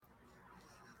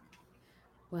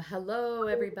Well, hello,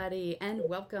 everybody, and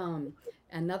welcome.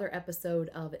 Another episode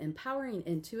of Empowering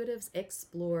Intuitives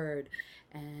Explored.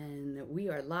 And we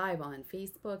are live on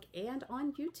Facebook and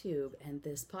on YouTube. And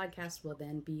this podcast will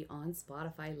then be on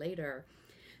Spotify later.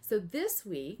 So this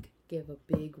week, give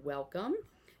a big welcome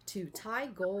to Ty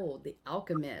Gold, the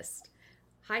alchemist.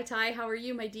 Hi, Ty. How are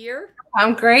you, my dear?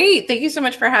 I'm great. Thank you so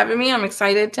much for having me. I'm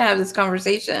excited to have this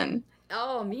conversation.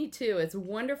 Oh, me too. It's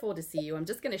wonderful to see you. I'm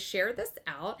just going to share this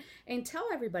out and tell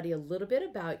everybody a little bit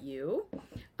about you.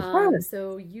 Sure.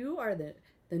 So you are the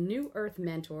New Earth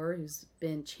mentor who's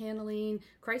been channeling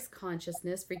Christ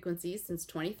consciousness frequencies since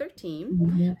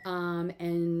 2013. Mhm.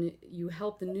 And you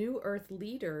help the New Earth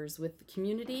leaders with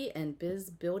community and biz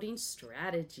building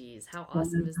strategies. How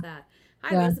awesome is that?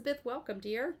 Hi, Yeah. Elizabeth. Welcome,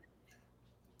 dear.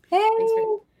 Thanks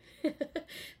for Hey.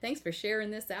 thanks for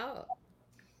sharing this out.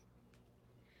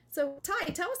 So, Ty,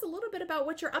 tell us a little bit about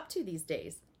what you're up to these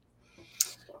days.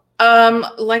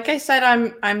 Like I said,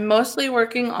 I'm mostly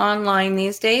working online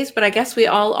these days, but I guess we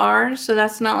all are, so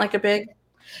that's not like a big.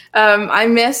 I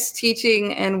miss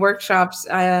teaching and workshops.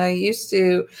 I used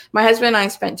to. My husband and I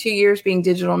spent 2 years being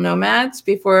digital nomads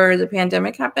before the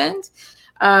pandemic happened.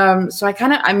 So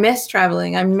I miss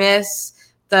traveling. I miss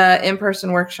the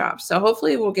in-person workshops. So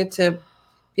hopefully we'll get to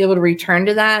be able to return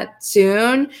to that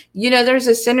soon. There's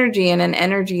a synergy and an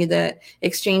energy that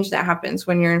exchange that happens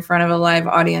when you're in front of a live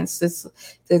audience.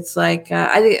 That's like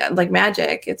I think like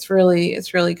magic. It's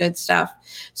really good stuff.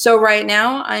 So right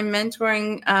now I'm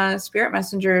mentoring spirit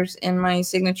messengers in my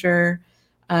signature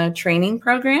training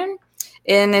program.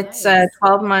 And it's a Nice.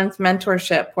 12-month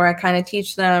mentorship where I kind of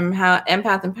teach them how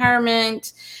empath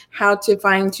empowerment, how to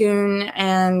fine tune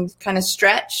and kind of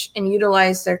stretch and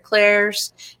utilize their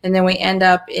clairs, and then we end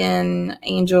up in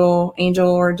angel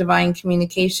or divine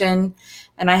communication,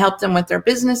 and I help them with their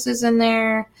businesses in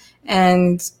there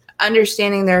and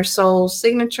understanding their soul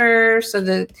signature so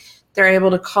that they're able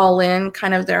to call in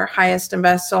kind of their highest and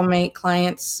best soulmate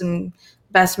clients and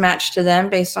best match to them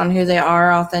based on who they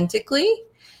are authentically.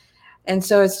 And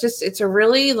so it's a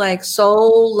really like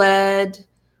soul led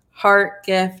heart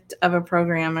gift of a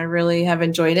program. I really have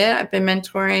enjoyed it. I've been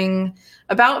mentoring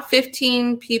about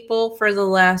 15 people for the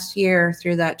last year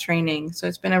through that training. So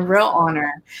it's been a real Awesome.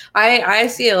 honor. I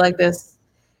see it like this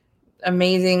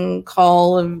amazing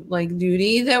call of like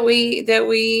duty that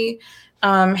we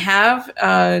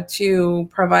have to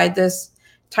provide this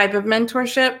type of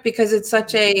mentorship because it's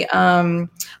such Mhm. a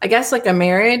I guess like a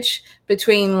marriage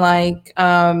between like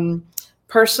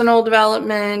personal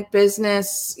development,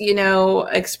 business,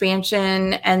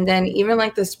 expansion, and then even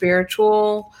like the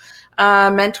spiritual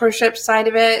mentorship side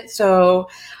of it. So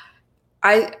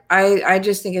I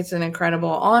just think it's an incredible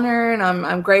honor, and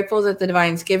I'm grateful that the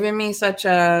Divine's given me such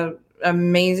a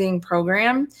amazing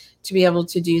program to be able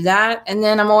to do that. And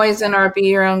then I'm always in our Be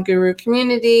Your Own Guru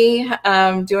community,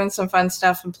 doing some fun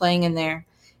stuff and playing in there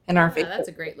in our Yeah, Facebook. that's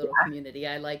a great little community.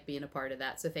 I like being a part of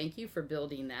that. So thank you for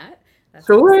building that. That's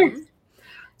Sure. awesome.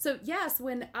 So yes,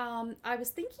 when I was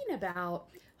thinking about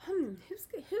who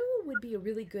would be a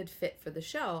really good fit for the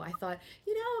show, I thought,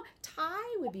 Ty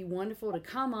would be wonderful to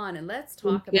come on and let's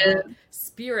talk Yeah. about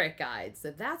spirit guides.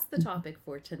 So that's the topic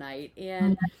for tonight.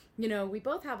 And we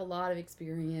both have a lot of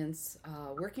experience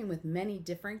working with many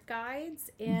different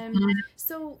guides. And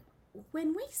so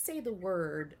when we say the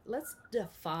word, let's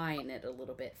define it a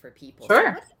little bit for people. So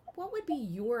Sure. what would be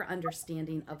your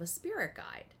understanding of a spirit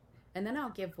guide? And then I'll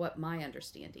give what my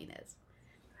understanding is.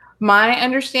 My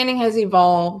understanding has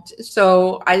evolved.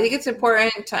 So I think it's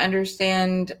important to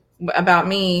understand about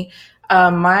me.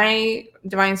 My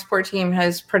divine support team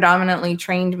has predominantly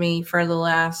trained me for the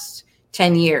last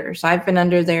 10 years. I've been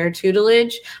under their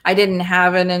tutelage. I didn't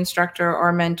have an instructor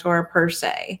or mentor per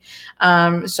se.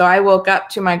 So I woke up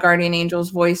to my guardian angel's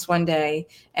voice one day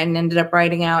and ended up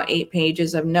writing out 8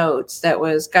 pages of notes that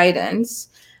was guidance.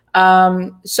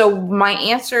 So my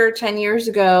answer 10 years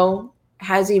ago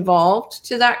has evolved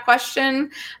to that question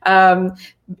um,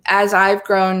 as I've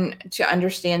grown to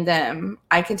understand them.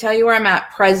 I can tell you where I'm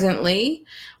at presently.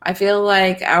 I feel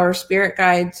like our spirit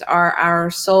guides are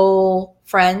our soul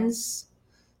friends.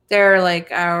 They're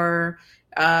like our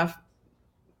uh,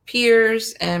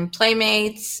 peers and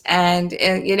playmates, and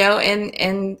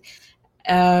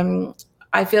um,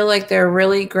 I feel like they're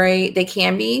really great. They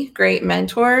can be great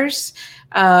mentors,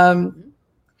 um,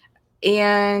 Mm-hmm.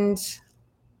 and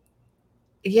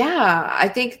Yeah, I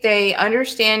think they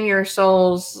understand your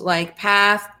soul's like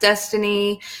path,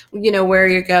 destiny, where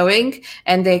you're going,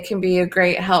 and they can be a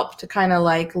great help to kind of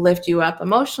like lift you up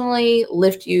emotionally,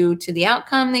 lift you to the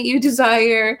outcome that you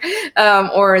desire,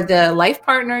 or the life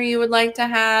partner you would like to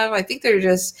have. I think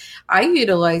I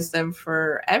utilize them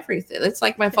for everything. It's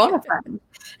like my phone a friend.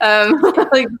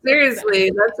 Like seriously,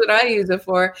 Exactly. that's what I use it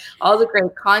for. All the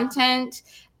great content,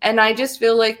 and I just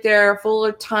feel like they're full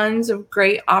of tons of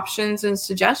great options and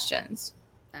suggestions.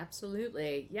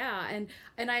 Absolutely. Yeah,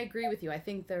 and I agree with you. I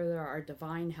think there are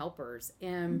divine helpers.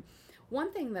 And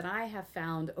one thing that I have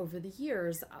found over the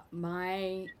years,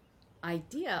 my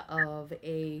idea of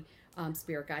a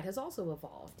spirit guide has also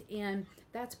evolved. And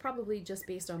that's probably just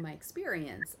based on my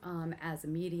experience as a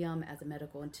medium, as a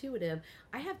medical intuitive.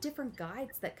 I have different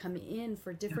guides that come in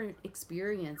for different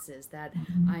experiences that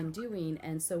I'm doing.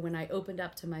 And so when I opened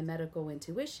up to my medical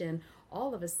intuition,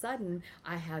 all of a sudden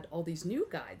I had all these new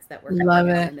guides that were Love coming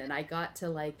it. in, and I got to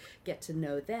like get to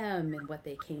know them and what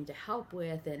they came to help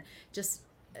with, and just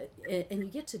and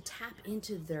you get to tap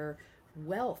into their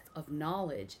wealth of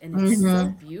knowledge. And it's so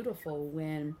Hmm. beautiful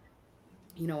when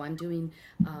I'm doing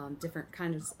different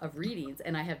kinds of readings,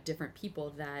 and I have different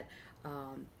people that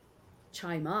um,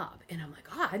 chime up, and I'm like,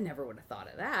 oh, I never would have thought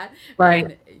of that. Right.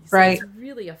 And so Right. it's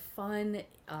really a fun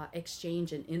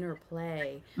exchange and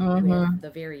interplay with Hmm. the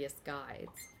various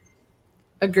guides.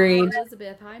 Hi, Agreed.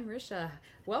 Elizabeth. Hi, Marisha.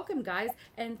 Welcome, guys.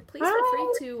 And please feel free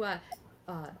Ah, to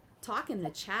uh, talk in the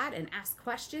chat and ask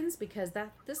questions, because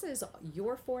this is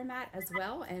your format as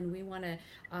well. And we want to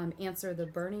answer the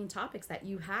burning topics that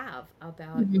you have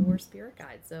about your mhm. spirit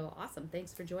guide. So awesome.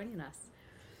 Thanks for joining us.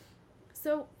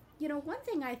 So, one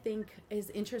thing I think is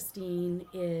interesting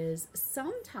is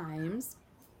sometimes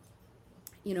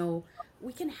you know,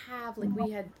 we can have, like we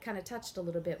had kind of touched a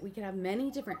little bit, we can have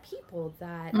many different people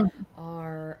that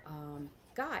are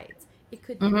guides. It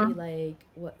could be Mhm. like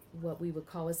what we would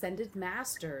call ascended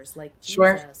masters, like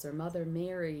Sure. Jesus or Mother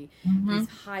Mary, these Hmm.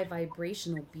 high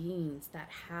vibrational beings that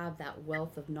have that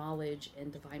wealth of knowledge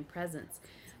and divine presence.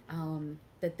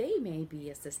 That they may be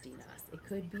assisting us. It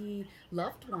could be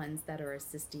loved ones that are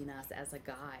assisting us as a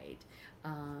guide.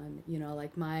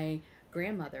 Like my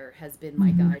grandmother has been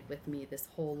my Hmm. guide with me this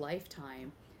whole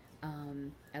lifetime,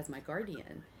 as my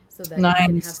guardian. So that you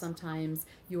can have Nice. sometimes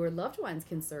your loved ones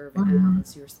can serve Hmm.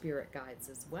 as your spirit guides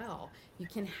as well. You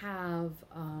can have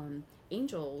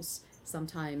angels,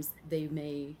 sometimes they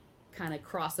may kind of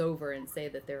cross over and say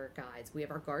that they're guides. We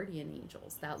have our guardian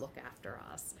angels that look after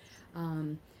us.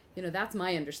 Um, that's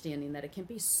my understanding, that it can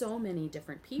be so many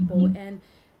different people. Hmm. And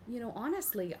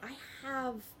honestly, I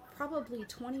have probably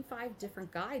 25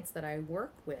 different guides that I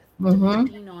work with, Hmm.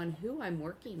 depending on who I'm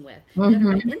working with, that are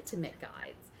my Hmm. intimate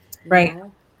guides, you Right.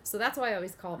 know? So that's why I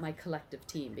always call it my collective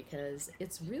team, because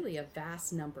it's really a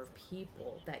vast number of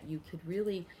people that you could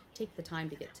really take the time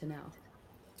to get to know.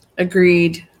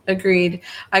 Agreed. Agreed.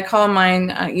 I call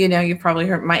mine, you've probably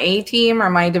heard my A team or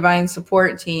my divine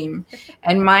support team.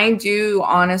 And mine do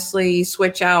honestly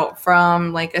switch out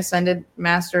from like ascended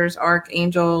masters,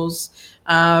 archangels,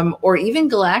 or even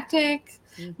galactic.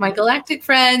 My Mm-hmm. galactic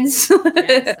friends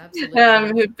Yes,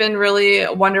 absolutely. who've been really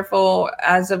wonderful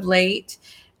as of late.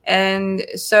 And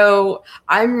so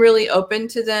I'm really open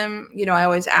to them. I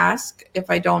always ask if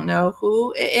I don't know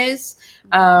who it is,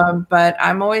 Mm-hmm. but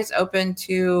I'm always open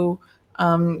to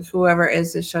whoever it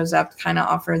is that shows up to kind of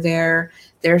offer their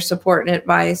support and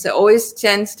advice. It always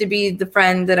tends to be the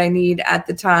friend that I need at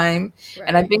the time,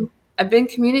 and I've Right. been I've been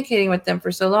communicating with them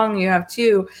for so long. You have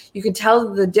too. You can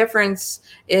tell the difference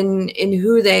in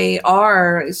who they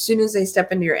are as soon as they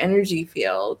step into your energy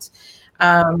field.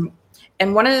 Mm-hmm. Um,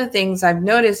 and one of the things I've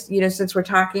noticed, since we're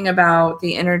talking about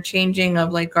the interchanging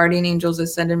of like guardian angels,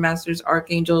 ascended masters,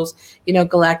 archangels,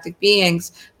 galactic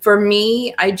beings, for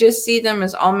me, I just see them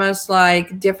as almost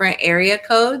like different area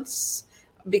codes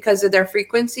because of their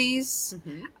frequencies.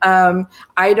 Mm-hmm.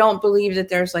 I don't believe that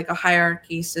there's like a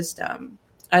hierarchy system.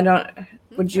 I don't,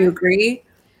 would you Okay. agree?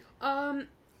 Um,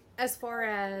 as far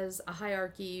as a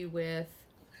hierarchy with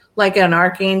Like an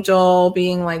archangel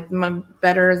being like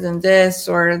better than this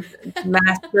or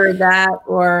master that,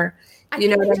 or, I you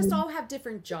know think they what I just mean? all have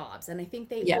different jobs, and I think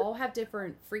they Yeah. all have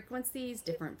different frequencies,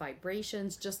 different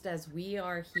vibrations, just as we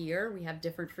are here. We have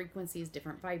different frequencies,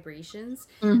 different vibrations,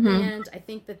 Mm-hmm. and I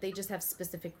think that they just have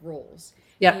specific roles.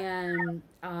 Yep. And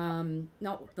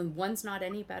no, the one's not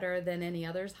any better than any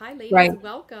others. Hi, ladies, Right.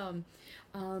 welcome.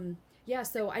 Yeah,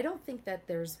 so I don't think that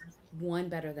there's one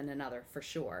better than another for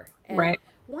sure. And Right.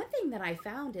 one thing that I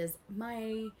found is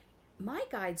my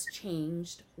guides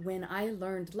changed when I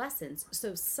learned lessons.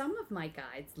 So some of my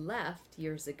guides left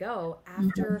years ago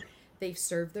Mm-hmm. after they've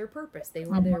served their purpose. They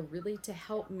were there really to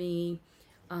help me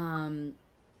in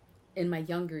my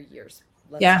younger years,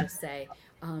 let's just say.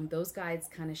 Those guides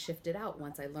kind of shifted out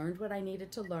once I learned what I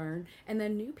needed to learn, and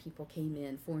then new people came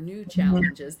in for new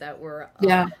challenges that were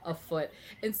afoot.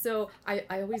 And so I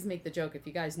always make the joke, if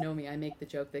you guys know me, I make the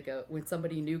joke that when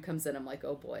somebody new comes in, I'm like,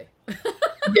 oh boy.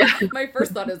 My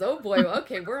first thought is, oh boy,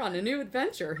 okay, we're on a new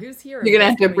adventure. Who's here? You're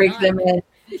going to have to break them in.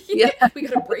 We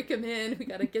got to break them in. We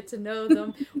got to get to know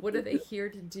them. What are they here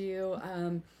to do?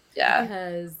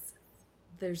 Because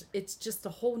it's just a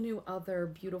whole new other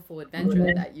beautiful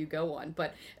adventure that you go on.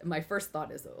 But my first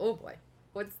thought is, oh boy,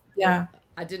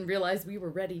 I didn't realize we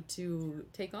were ready to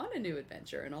take on a new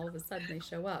adventure, and all of a sudden they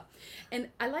show up. And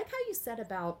I like how you said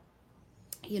about,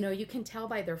 you can tell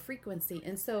by their frequency.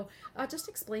 And so I'll just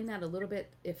explain that a little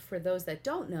bit for those that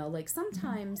don't know. Like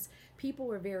sometimes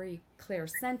people are very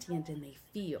clairsentient and they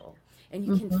feel. And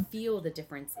you can feel the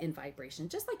difference in vibration,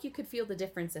 just like you could feel the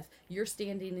difference if you're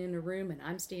standing in a room and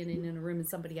I'm standing in a room and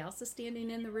somebody else is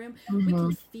standing in the room. We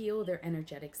can feel their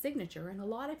energetic signature. And a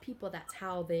lot of people, that's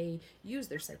how they use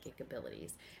their psychic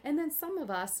abilities. And then some of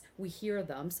us, we hear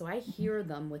them. So I hear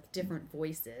them with different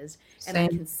voices and I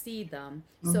can see them.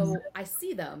 So I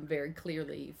see them very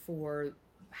clearly for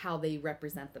how they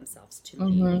represent themselves to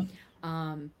me.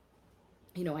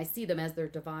 I see them as their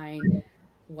divine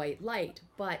white light,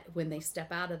 but when they step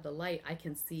out of the light, I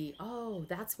can see, oh,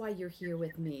 that's why you're here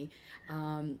with me.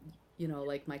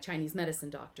 Like my Chinese medicine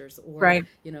doctors or,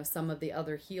 some of the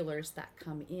other healers that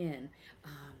come in.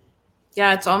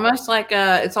 It's almost like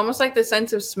the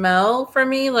sense of smell for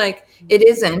me. Like it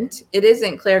isn't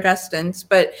clairgustance,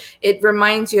 but it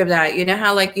reminds you of that. You know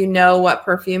how what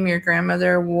perfume your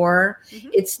grandmother wore?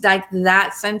 It's like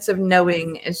that sense of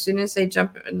knowing. As soon as they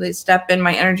step in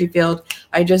my energy field,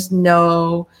 I just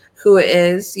know who it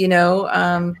is,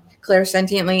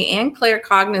 clairsentiently and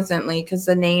claircognizantly, because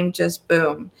the name just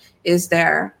boom is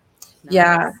there. Nice.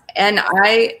 Yeah. And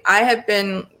I have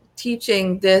been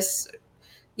teaching this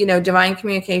divine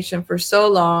communication for so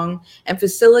long and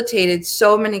facilitated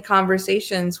so many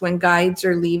conversations when guides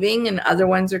are leaving and other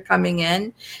ones are coming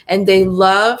in, and they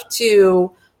love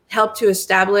to help to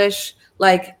establish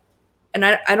and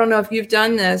I don't know if you've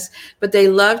done this, but they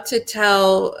love to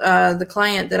tell the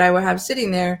client that I will have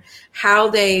sitting there how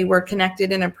they were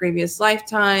connected in a previous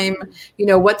lifetime,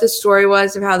 what the story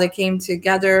was of how they came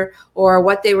together or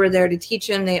what they were there to teach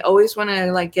them. They always want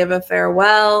to give a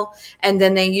farewell. And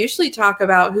then they usually talk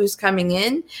about who's coming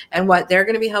in and what they're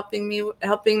going to be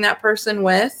helping that person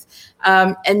with.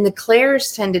 And the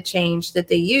clairs tend to change that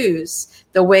they use.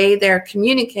 The way they're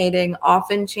communicating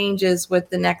often changes with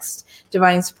the next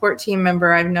divine support team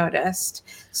member, I've noticed.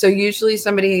 So usually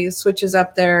somebody switches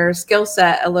up their skill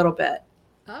set a little bit.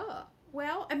 Oh,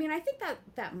 well, I mean, I think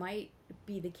that might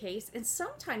be the case. And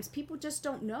sometimes people just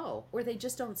don't know, or they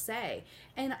just don't say.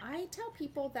 And I tell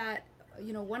people that,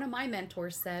 one of my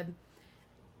mentors said,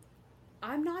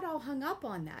 I'm not all hung up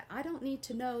on that. I don't need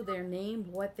to know their name,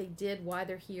 what they did, why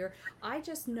they're here. I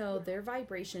just know their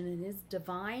vibration, and it is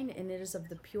divine, and it is of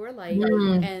the pure light,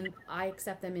 and I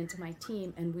accept them into my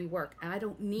team, and we work. And I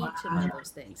don't need to know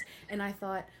those things. And I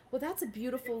thought, well, that's a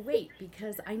beautiful weight,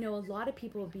 because I know a lot of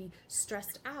people will be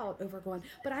stressed out over going,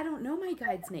 but I don't know my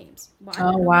guides' names. Well, I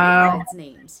don't know my guides'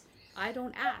 names. I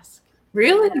don't ask.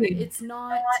 Really? It's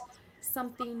not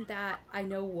something that I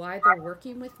know why they're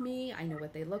working with me. I know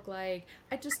what they look like.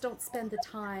 I just don't spend the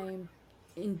time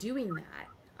in doing that.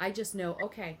 I just know,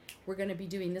 okay, we're going to be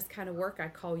doing this kind of work. I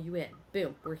call you in.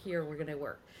 Boom, we're here. We're going to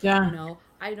work. Yeah.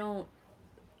 I don't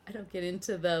get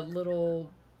into the little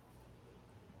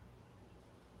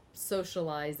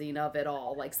socializing of it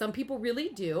all. Like some people really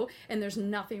do, and there's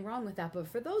nothing wrong with that. But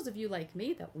for those of you like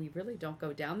me that we really don't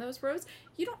go down those roads,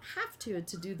 you don't have to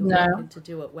do the work and to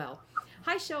do it well.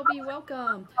 Hi, Shelby.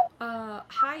 Welcome.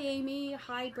 Hi, Amy.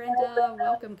 Hi, Brenda.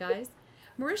 Welcome, guys.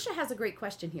 Marisha has a great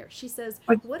question here. She says,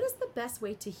 what is the best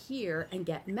way to hear and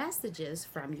get messages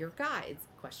from your guides? ?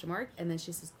 And then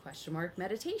she says, ?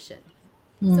 meditation.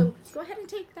 So go ahead and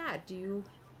take that.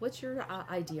 What's your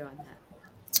idea on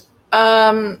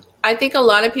that? I think a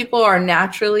lot of people are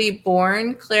naturally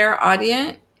born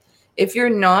clairaudient. If you're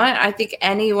not, I think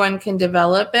anyone can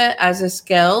develop it as a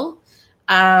skill.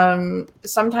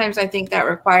 Sometimes I think that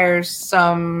requires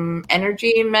some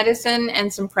energy medicine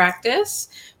and some practice,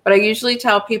 but I usually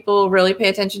tell people really pay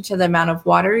attention to the amount of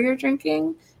water you're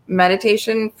drinking.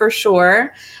 Meditation for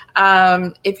sure.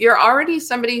 If you're already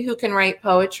somebody who can write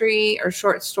poetry or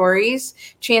short stories,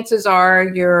 chances are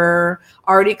you're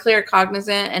already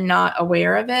claircognizant and not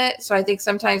aware of it. So I think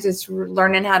sometimes it's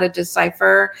learning how to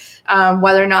decipher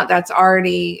whether or not that's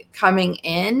already coming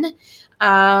in.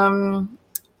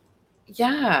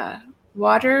 Yeah.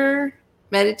 Water,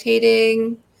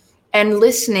 meditating, and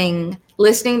listening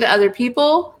to other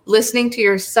people, listening to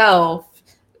yourself,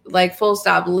 like full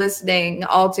stop, listening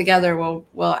all together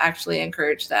will actually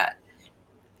encourage that.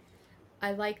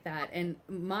 I like that. And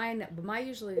my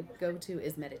usually go to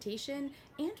is meditation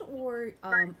and or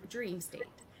dream state,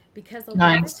 because a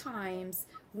lot of Nice. times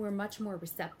we're much more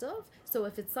receptive. So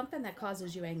if it's something that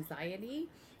causes you anxiety,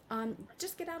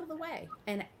 just get out of the way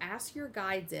and ask your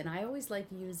guides in. I always like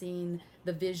using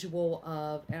the visual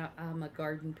of, I'm a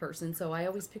garden person, so I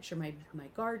always picture my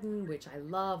garden, which I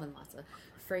love, and lots of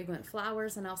fragrant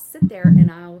flowers. And I'll sit there and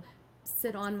I'll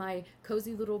sit on my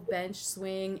cozy little bench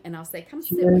swing and I'll say, come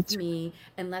sit with Cute. me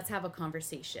and let's have a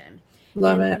conversation.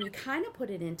 Love And it. when you kind of put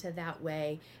it into that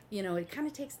way, it kind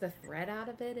of takes the threat out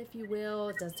of it, if you will.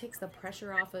 It does takes the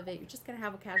pressure off of it. You're just going to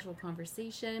have a casual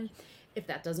conversation. If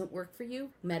that doesn't work for you,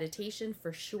 meditation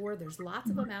for sure. There's lots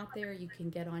of them out there you can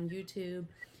get on YouTube.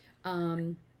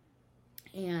 Um,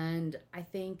 and I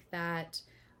think that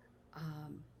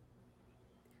um,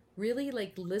 really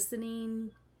like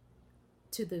listening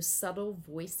to those subtle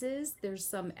voices. There's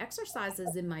some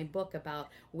exercises in my book about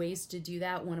ways to do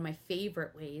that. One of my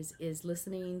favorite ways is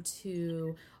listening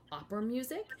to opera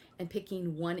music and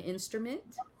picking one instrument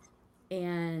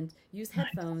and use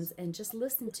headphones and just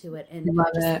listen to it and Love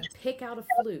just it. pick out a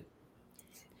flute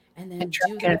and then And do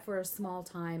track it. that for a small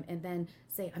time and then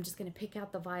say, I'm just going to pick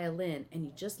out the violin, and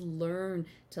you just learn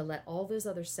to let all those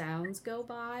other sounds go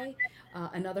by.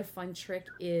 Another fun trick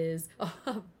is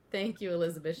oh, thank you,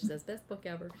 Elizabeth. She says best book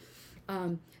ever.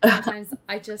 Sometimes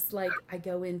I just like I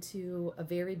go into a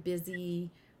very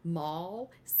busy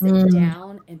mall, sit Mm,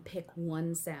 down and pick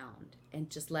one sound and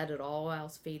just let it all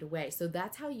else fade away. So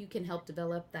that's how you can help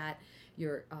develop that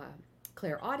your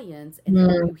clairaudience and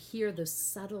help mm. you hear those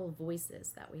subtle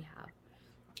voices that we have.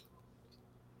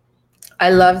 I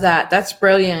love that. That's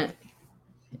brilliant.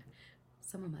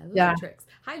 Some of my little Yeah. tricks.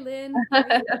 Hi, Lynn. How are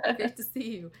you? Great to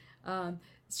see you. Um,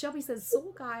 Shelby says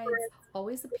soul guides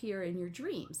always appear in your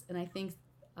dreams, and I think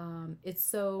it's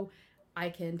so I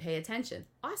can pay attention.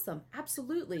 Awesome,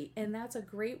 absolutely, and that's a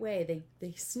great way.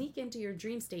 They sneak into your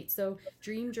dream state. So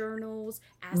dream journals,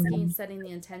 asking, Mhm. setting the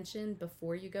intention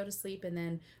before you go to sleep, and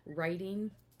then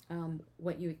writing.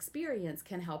 What you experience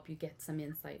can help you get some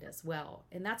insight as well.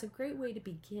 And that's a great way to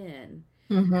begin,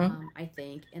 Mhm. I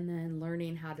think, and then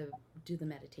learning how to do the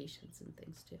meditations and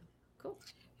things too. Cool.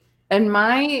 And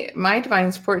my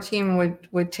divine support team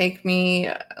would take me,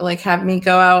 like have me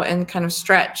go out and kind of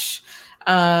stretch,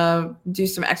 do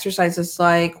some exercises.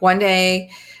 Like one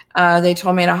day, they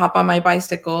told me to hop on my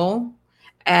bicycle,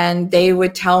 and they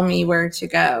would tell me where to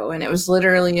go, and it was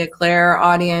literally a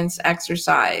clairaudience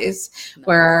exercise Nice.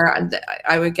 where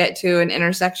I would get to an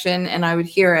intersection and I would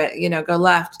hear it, go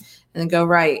left and then go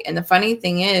right. And the funny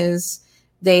thing is,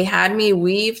 they had me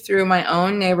weave through my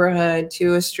own neighborhood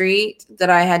to a street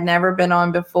that I had never been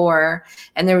on before.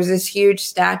 And there was this huge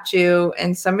statue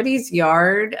in somebody's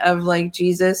yard of like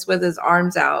Jesus with his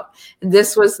arms out. And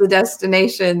this was the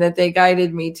destination that they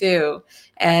guided me to.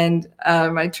 And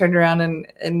I turned around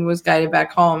and was guided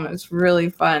back home. It was really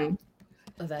fun.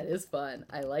 Oh, that is fun.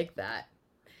 I like that.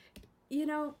 You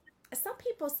know, some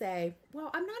people say, well,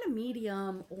 I'm not a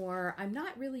medium or I'm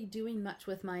not really doing much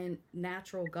with my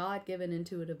natural God given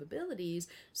intuitive abilities.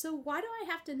 So why do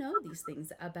I have to know these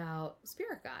things about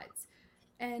spirit guides?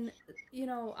 And,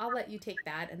 I'll let you take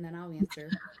that and then I'll answer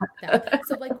that.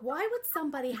 So, like, why would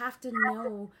somebody have to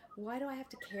know? Why do I have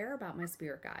to care about my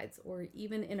spirit guides or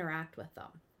even interact with them?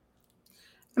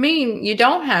 I mean, you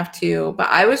don't have to, but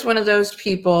I was one of those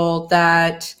people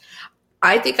that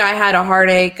I think I had a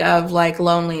heartache of like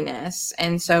loneliness.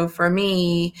 And so for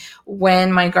me,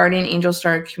 when my guardian angel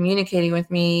started communicating with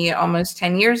me almost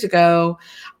 10 years ago,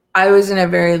 I was in a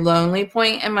very lonely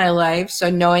point in my life. So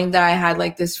knowing that I had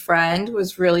like this friend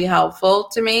was really helpful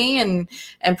to me and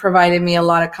provided me a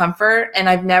lot of comfort. And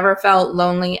I've never felt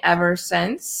lonely ever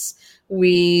since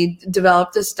we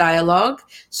developed this dialogue.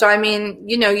 So I mean,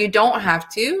 you don't have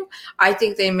to. I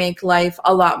think they make life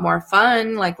a lot more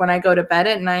fun. Like when I go to bed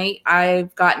at night,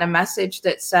 I've gotten a message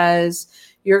that says,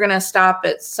 you're going to stop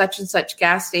at such and such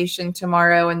gas station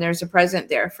tomorrow and there's a present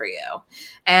there for you.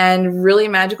 And really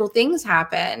magical things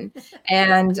happen.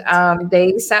 And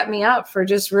they set me up for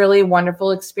just really wonderful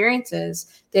experiences.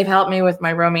 They've helped me with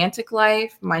my romantic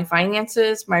life, my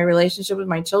finances, my relationship with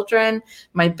my children,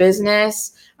 my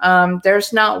business.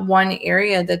 There's not one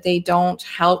area that they don't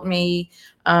help me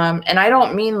And I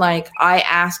don't mean like I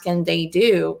ask and they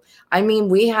do. I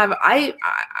mean,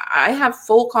 I have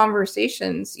full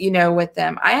conversations, with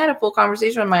them. I had a full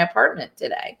conversation in my apartment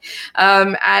today.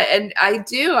 And I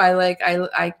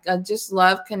just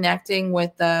love connecting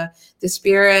with the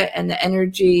spirit and the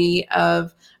energy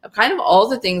of kind of all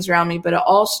the things around me, but it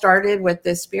all started with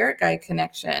this spirit guide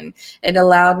connection. It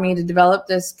allowed me to develop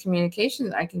this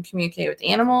communication. I can communicate with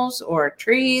animals or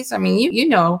trees. I mean, you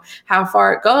know how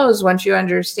far it goes once you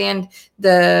understand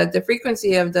the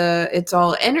frequency of it's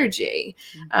all energy.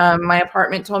 My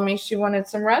apartment told me she wanted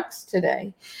some rugs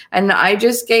today, and I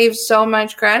just gave so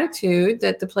much gratitude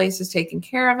that the place is taking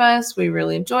care of us. We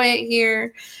really enjoy it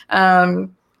here.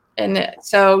 And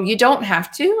so you don't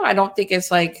have to. I don't think it's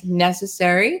like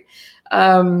necessary.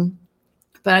 But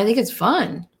I think it's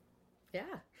fun. Yeah.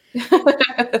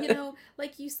 And,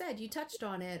 like you said, you touched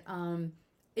on it.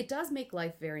 It does make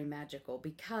life very magical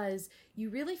because you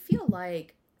really feel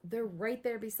like they're right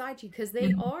there beside you, because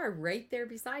they are right there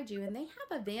beside you and they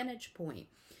have a vantage point.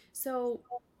 So,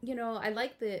 I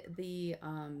like the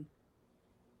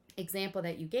example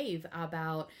that you gave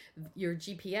about your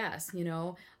GPS.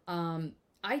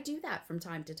 I do that from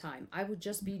time to time. I would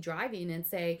just be driving and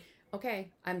say,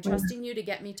 okay, I'm trusting you to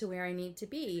get me to where I need to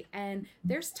be. And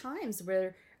there's times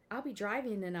where I'll be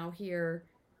driving and I'll hear,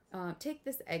 take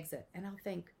this exit. And I'll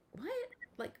think, what?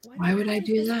 Like, why Why would would I I take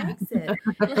do this that? exit?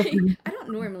 Like, I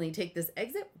don't normally take this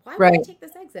exit. Why would I Right. take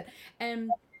this exit? And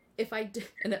if I did,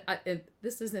 and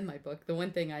this is in my book, the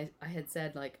one thing I had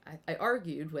said, like, I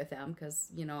argued with them because,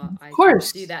 Of I do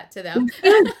course. that to them. It's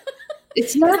good.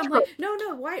 It's Because I'm natural. like, no,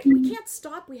 no, why? We can't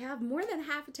stop. We have more than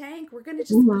half a tank. We're going to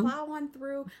just Mhm. plow on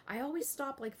through. I always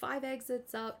stop like 5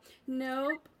 exits up.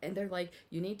 Nope. And they're like,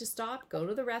 you need to stop, go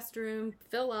to the restroom,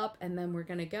 fill up, and then we're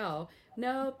going to go.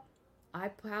 Nope. I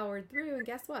powered through, and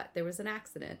guess what? There was an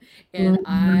accident, and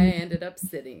I Mhm. ended up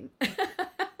sitting.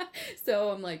 So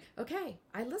I'm like, okay,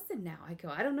 I listen now. I go,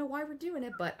 I don't know why we're doing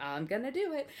it, but I'm going to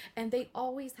do it. And they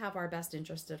always have our best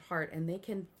interest at heart, and they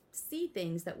can see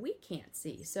things that we can't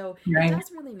see. So it Right. does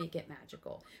really make it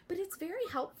magical. But it's very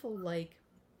helpful, like,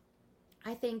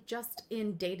 I think, just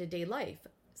in day to day life.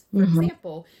 For Mhm.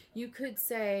 example, you could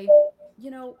say,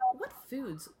 what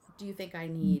foods do you think I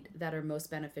need that are most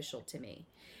beneficial to me?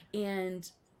 And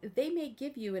they may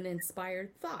give you an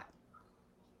inspired thought.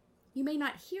 You may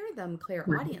not hear them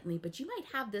clairaudiently, but you might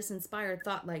have this inspired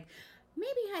thought like,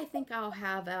 maybe I think I'll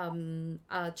have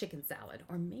a chicken salad,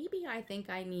 or maybe I think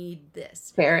I need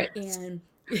this. Carrots. And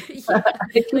yeah, I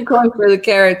keep like going for the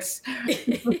carrots.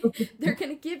 they're going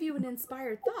to give you an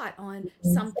inspired thought on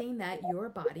something that your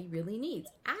body really needs.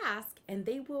 Ask, and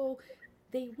they will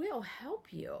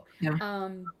help you. Yeah.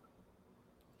 Um,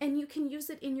 and you can use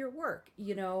it in your work.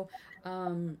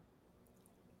 Um,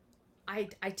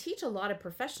 I teach a lot of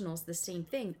professionals the same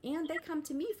thing, and they come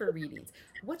to me for readings.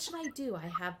 What should I do?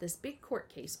 I have this big court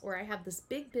case, or I have this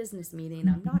big business meeting.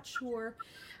 I'm not sure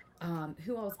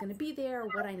who all is going to be there,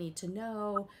 what I need to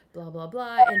know, blah blah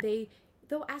blah. And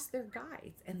they'll ask their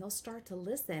guides, and they'll start to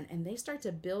listen, and they start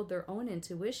to build their own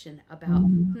intuition about,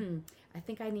 Mhm. I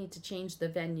think I need to change the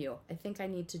venue. I think I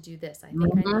need to do this. I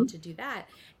think I need Mhm. to do that.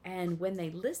 And when they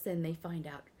listen, they find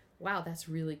out, wow, that's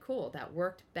really cool. That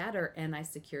worked better, and I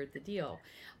secured the deal.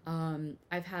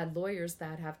 I've had lawyers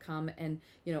that have come and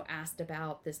asked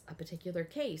about this a particular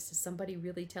case. Is somebody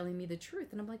really telling me the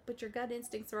truth? And I'm like, but your gut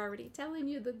instincts are already telling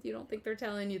you that you don't think they're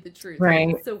telling you the truth.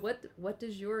 Right. So what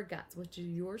does your guts, what do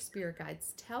your spirit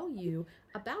guides tell you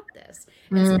about this?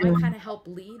 And so I Mm. kind of help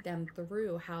lead them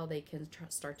through how they can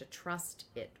start to trust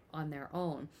it on their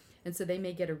own. And so they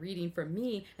may get a reading from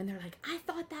me and they're like, I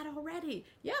thought that already.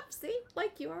 Yep, see,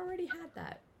 like you already had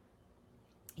that.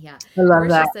 Yeah. I love Marisha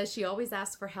that. says she always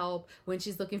asks for help when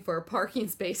she's looking for a parking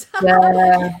space.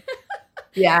 Yeah.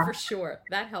 Yeah. For sure.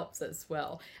 That helps as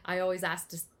well. I always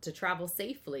ask to travel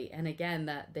safely. And again,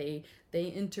 that they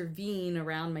intervene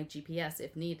around my GPS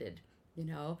if needed.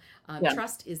 Yeah.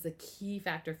 Trust is a key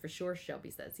factor for sure, Shelby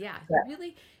says. Yeah, Yeah.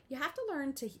 you have to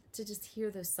learn to just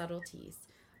hear those subtleties.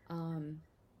 Um,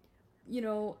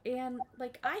 and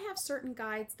like I have certain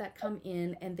guides that come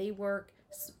in and they work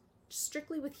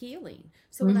strictly with healing.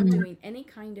 So when I'm Mhm. doing any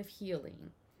kind of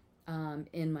healing,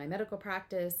 in my medical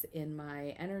practice, in my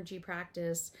energy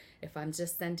practice, if I'm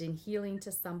just sending healing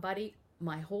to somebody,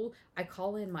 I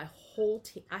call in my whole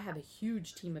team. I have a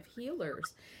huge team of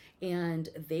healers, and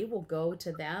they will go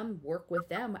to them, work with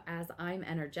them as I'm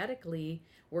energetically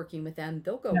working with them.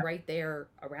 They'll go Yeah. right there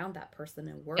around that person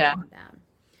and work Yeah. on them.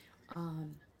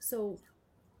 So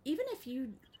even if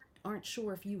you aren't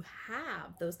sure if you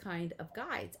have those kind of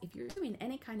guides, if you're doing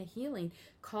any kind of healing,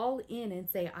 call in and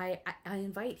say, I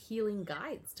invite healing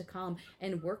guides to come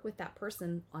and work with that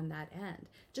person on that end.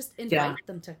 Just Yeah. invite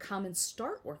them to come and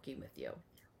start working with you.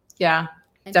 Yeah,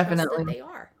 And trust that definitely. they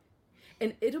are.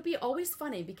 And it'll be always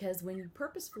funny because when you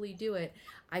purposefully do it,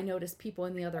 I notice people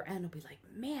on the other end will be like,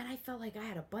 man, I felt like I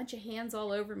had a bunch of hands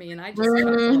all over me. And I just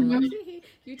chuckle. I'm like, Mhm. hey,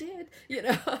 you did. You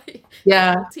know, the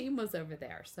Yeah. whole team was over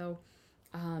there. So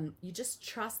you just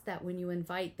trust that when you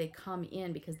invite, they come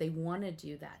in because they want to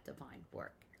do that divine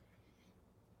work.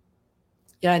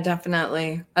 Yeah,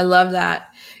 definitely. I love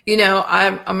that. You know,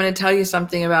 I'm going to tell you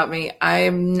something about me. I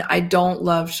don't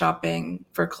love shopping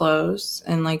for clothes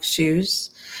and like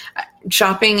shoes.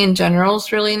 Shopping in general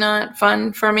is really not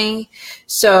fun for me.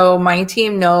 So my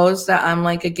team knows that I'm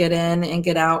like a get in and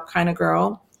get out kind of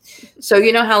girl. So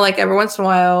you know how like every once in a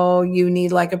while you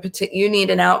need like you need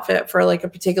an outfit for like a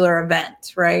particular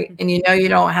event, right? And you know you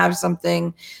don't have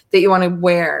something that you want to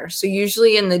wear. So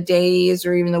usually in the days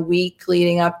or even the week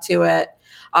leading up to it,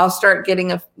 I'll start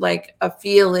getting a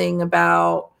feeling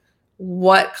about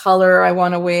what color I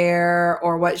want to wear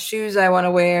or what shoes I want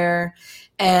to wear.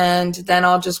 And then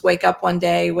I'll just wake up one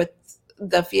day with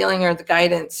the feeling or the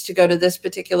guidance to go to this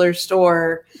particular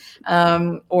store,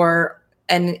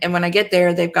 and when I get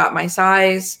there, they've got my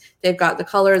size, they've got the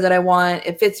color that I want.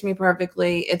 It fits me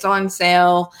perfectly. It's on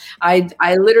sale. I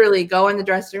literally go in the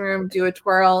dressing room, do a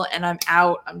twirl, and I'm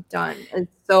out. I'm done. It's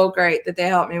so great that they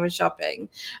help me with shopping.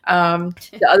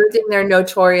 The other thing they're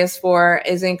notorious for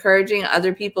is encouraging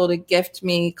other people to gift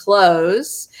me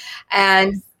clothes.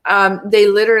 And they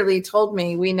literally told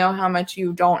me, we know how much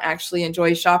you don't actually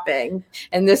enjoy shopping,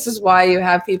 and this is why you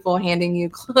have people handing you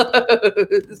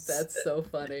clothes. That's so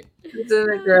funny. Isn't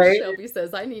it great? Shelby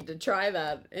says, I need to try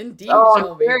that. Indeed, Oh, I'm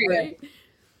Shelby, serious. right?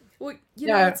 Well, you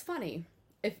know, Yeah. it's funny.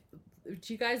 If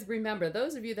do you guys remember,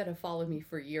 those of you that have followed me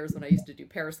for years when I used to do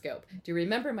Periscope, do you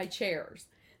remember my chairs?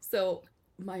 So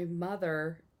my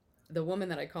mother, the woman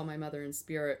that I call my mother in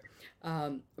spirit,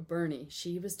 Bernie,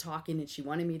 she was talking and she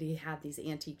wanted me to have these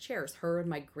antique chairs, her and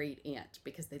my great aunt,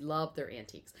 because they love their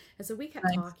antiques. And so we kept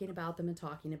Nice. talking about them and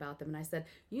talking about them. And I said,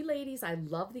 you ladies, I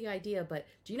love the idea, but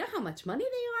do you know how much money they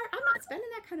are? I'm not spending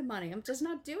that kind of money. I'm just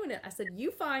not doing it. I said, you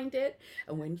find it.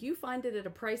 And when you find it at a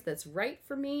price that's right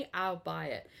for me, I'll buy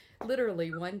it.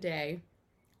 Literally one day,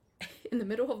 in the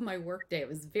middle of my work day, it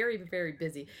was very, very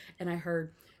busy. And I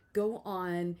heard, go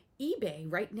on eBay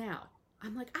right now.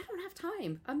 I'm like, I don't have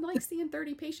time. I'm like seeing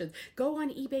 30 patients. Go on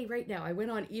eBay right now. I went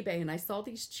on eBay and I saw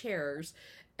these chairs,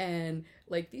 and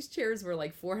like these chairs were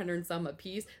like 400 and some a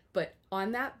piece, but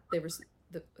on that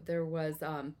there was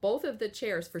both of the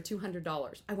chairs for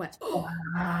 $200. I went, oh,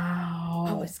 Wow.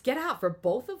 I was get out for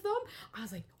both of them. I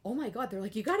was like, oh my God. They're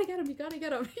like, you gotta get them. You gotta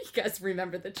get them. You guys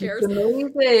remember the chairs? It's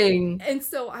amazing. And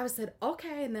so I said,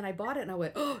 okay. And then I bought it and I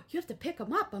went, oh, you have to pick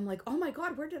them up. I'm like, oh my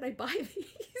God, where did I buy these?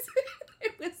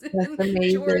 It was That's in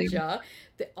amazing. Georgia.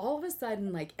 All of a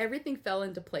sudden, like everything fell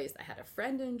into place. I had a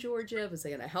friend in Georgia was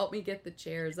going to help me get the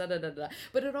chairs, da, da, da, da.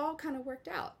 But it all kind of worked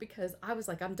out because I was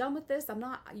like, I'm done with this. I'm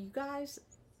not, you guys,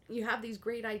 you have these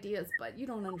great ideas, but you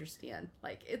don't understand.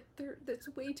 Like it's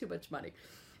way too much money.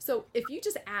 So if you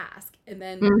just ask and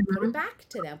then put it back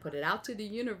to them, put it out to the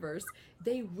universe,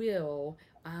 they will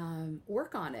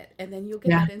work on it. And then you'll get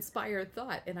that inspired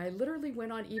thought. And I literally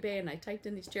went on eBay and I typed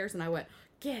in these chairs and I went,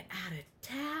 get out of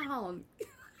town.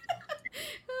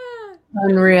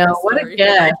 Unreal. What a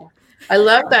gift. I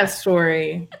love that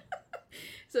story.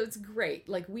 So it's great.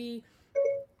 Like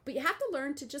but you have to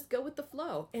learn to just go with the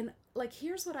flow. And like,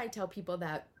 here's what I tell people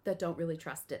that don't really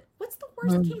trust it. What's the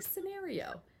worst case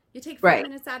scenario? You take 5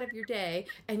 minutes out of your day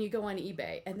and you go on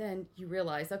eBay and then you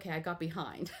realize, okay, I got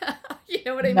behind. You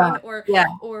know what I mean?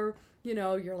 Or, you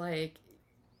know, you're like,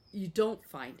 you don't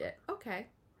find it. Okay.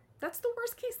 That's the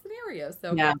worst case scenario.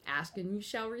 So ask and you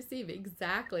shall receive.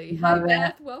 Exactly. Hi,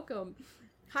 Beth. Welcome.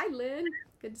 Hi, Lynn.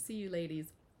 Good to see you,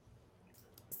 ladies.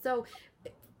 So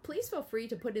please feel free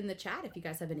to put in the chat if you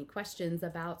guys have any questions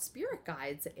about spirit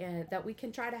guides and that we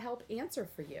can try to help answer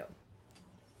for you.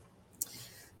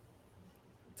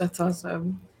 That's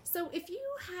awesome. So if you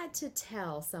had to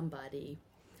tell somebody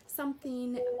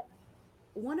something,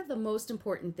 one of the most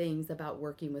important things about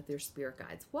working with your spirit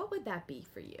guides, what would that be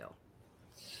for you?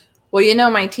 Well, you know,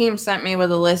 my team sent me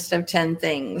with a list of 10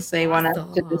 things they want us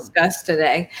to discuss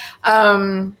today.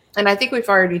 And I think we've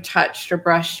already touched or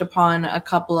brushed upon a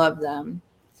couple of them.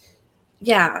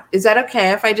 Yeah. Is that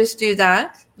okay if I just do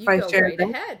that? You go right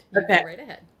ahead. You go right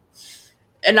ahead.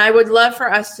 And I would love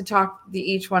for us to talk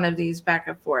each one of these back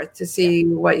and forth to see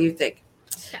what you think.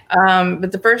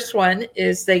 But the first one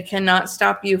is they cannot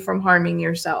stop you from harming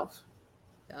yourself.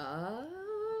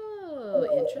 Oh,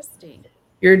 interesting.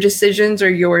 Your decisions are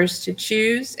yours to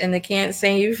choose, and they can't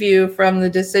save you from the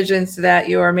decisions that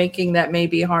you are making that may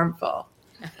be harmful.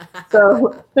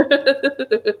 So,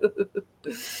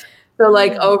 so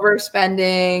like Hmm.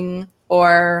 overspending,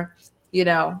 or,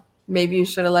 maybe you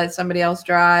should have let somebody else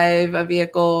drive a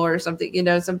vehicle or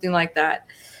something, something like that.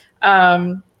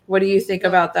 What do you think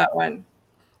Well, about that one?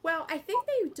 well, I think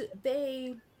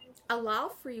they allow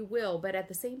free will, but at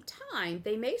the same time,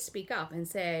 they may speak up and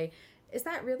say, "Is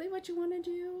that really what you want to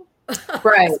do?"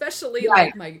 Right, Especially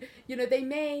right. like they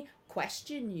may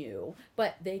question you,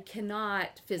 but they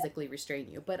cannot physically restrain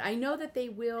you. But I know that they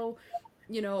will,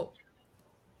 you know,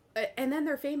 and then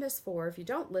they're famous for if you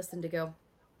don't listen to go,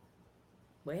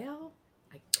 well,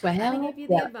 I kind of Well, gave you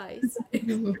the yeah. advice.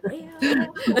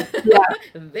 Well, Yeah,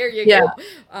 there you yeah.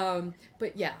 go.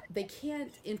 But yeah, they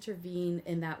can't intervene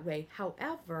in that way.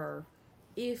 However,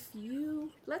 if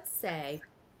you, let's say,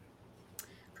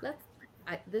 let's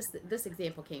this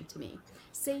example came to me.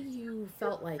 Say you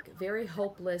felt like very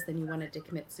hopeless and you wanted to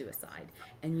commit suicide,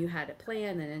 and you had a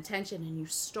plan and intention and you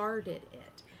started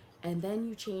it, and then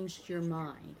you changed your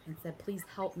mind and said, "Please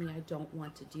help me. I don't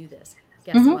want to do this."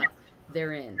 Guess Hmm. what?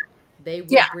 They're in. They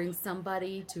will Yeah. bring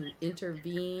somebody to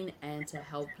intervene and to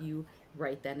help you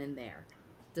right then and there,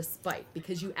 despite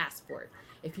because you asked for it.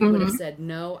 If you would have Hmm. said,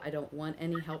 "No, I don't want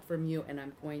any help from you and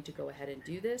I'm going to go ahead and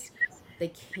do this," they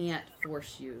can't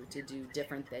force you to do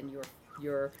different than your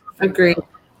free Agreed. will.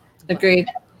 But Agreed.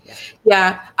 yeah.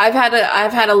 Yeah, I've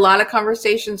had a lot of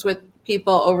conversations with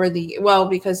people over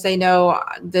because they know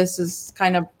this is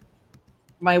kind of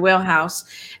my wheelhouse,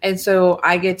 and so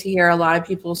I get to hear a lot of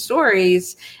people's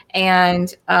stories,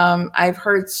 and I've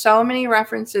heard so many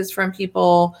references from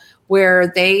people where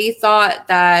they thought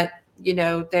that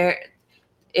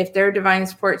if their divine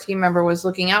support team member was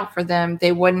looking out for them,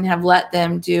 they wouldn't have let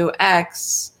them do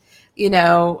X,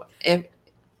 if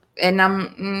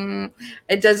and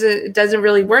it doesn't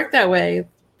really work that way,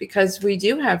 because we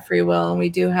do have free will and we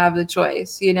do have the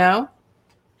choice.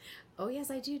 Oh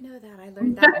yes, I do know that. I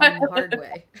learned that one the hard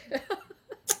way.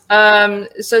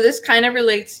 So this kind of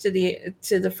relates to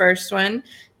the first one,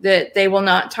 that they will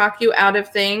not talk you out of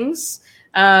things.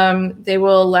 They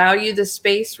will allow you the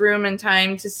space, room, and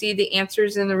time to see the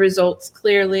answers and the results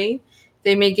clearly.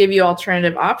 They may give you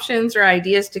alternative options or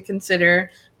ideas to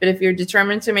consider, but if you're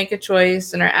determined to make a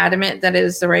choice and are adamant that it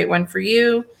is the right one for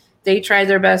you, they try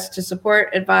their best to support,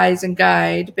 advise, and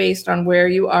guide based on where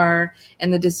you are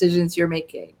and the decisions you're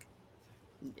making.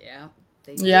 Yeah,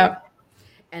 they do. Yeah.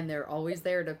 And they're always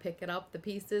there to pick it up the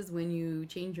pieces when you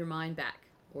change your mind back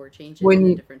or change it in a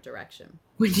When different direction.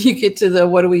 when you get to the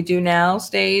what do we do now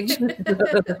stage.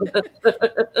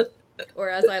 Or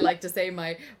as I like to say,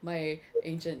 my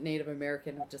ancient Native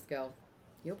American would just go,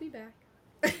 "You'll be back."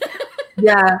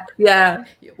 Yeah, yeah.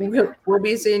 You'll be We'll, back. we'll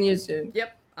be seeing you soon.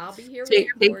 Yep, I'll be here Take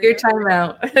waiting take for your you. time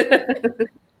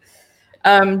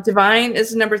out. Divine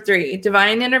is number 3.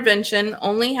 Divine intervention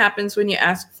only happens when you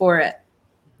ask for it.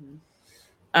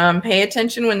 Mhm. Pay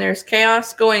attention when there's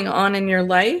chaos going on in your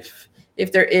life.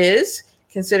 If there is,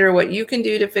 consider what you can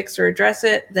do to fix or address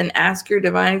it. Then ask your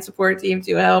divine support team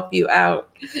to help you out.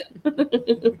 Yeah,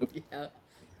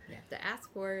 you have to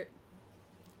ask for it.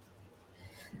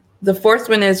 The fourth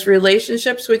one is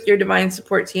relationships with your divine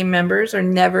support team members are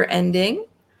never ending.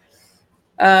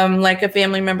 Like a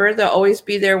family member, they'll always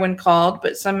be there when called,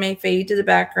 but some may fade to the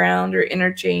background or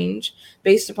interchange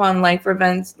based upon life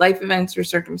events or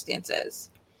circumstances.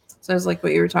 So it's like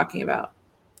what you were talking about.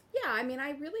 Yeah, I mean,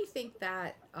 I really think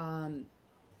that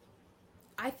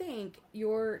I think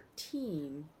your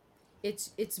team,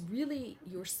 it's really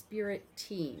your spirit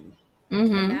team. And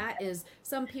Mm-hmm. that is,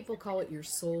 some people call it your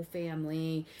soul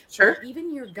family, but Sure.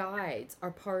 even your guides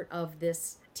are part of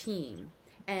this team.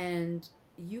 And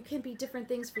you can be different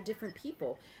things for different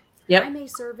people. I Yep. may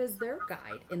serve as their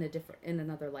guide in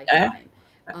another Yeah.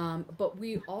 lifetime. But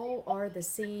we all are the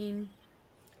same.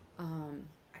 Um,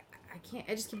 I can't,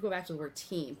 I just keep going back to the word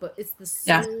team, but it's the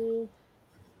Yeah. soul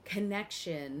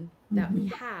connection that we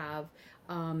Mhm. have.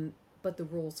 Um, but the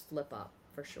rules flip up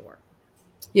for sure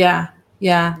Yeah.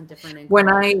 Yeah. in different When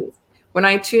I incarnations. when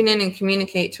I tune in and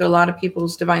communicate to a lot of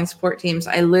people's divine support teams,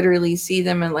 I literally see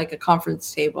them at like a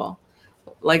conference table.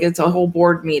 Like it's a whole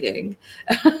board meeting.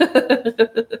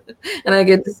 And I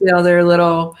get to see all their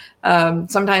little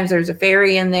sometimes there's a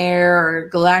fairy in there, or a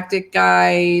galactic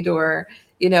guide, or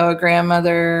a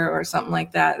grandmother or something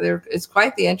like that. It's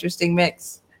quite the interesting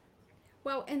mix.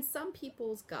 Well, and some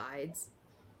people's guides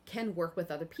can work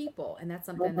with other people, and that's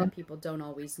something Mhm. that people don't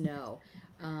always know.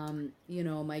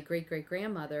 My great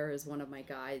grandmother is one of my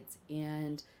guides,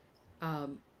 and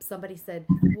somebody said,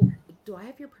 "Well, do I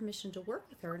have your permission to work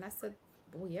with her? And I said,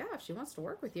 well, yeah, if she wants to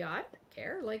work with you, I don't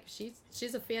care. Like she's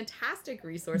a fantastic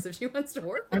resource. If she wants to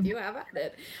work with you, have at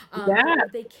it. Yeah.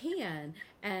 But they can.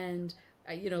 And,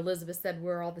 Elizabeth said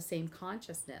we're all the same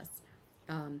consciousness.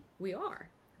 We are.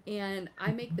 And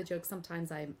I make the joke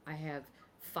sometimes I have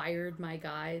fired my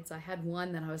guides. I had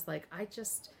one that I was like I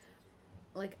just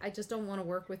don't want to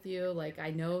work with you. Like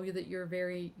I know that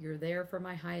you're there for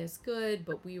my highest good,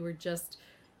 but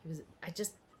I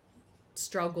just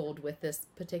struggled with this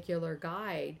particular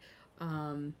guide,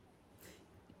 um,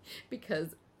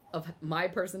 because of my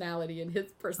personality and his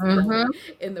Mm-hmm. personality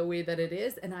in the way that it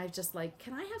is. And I just like,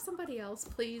 can I have somebody else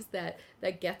please that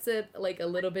gets it like a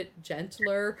little bit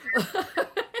gentler?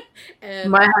 And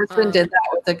My husband did that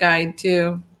with a guide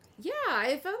too. yeah,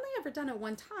 I've only ever done it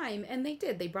one time, and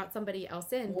they brought somebody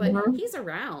else in, but Hmm. he's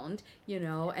around,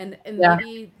 and Yeah.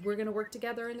 maybe we're gonna work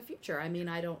together in the future. I mean,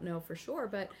 I don't know for sure,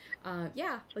 but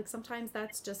yeah, like sometimes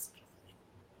that's just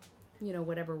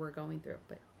whatever we're going through.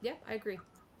 But yeah, I agree.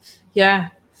 Yeah.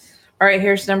 All right,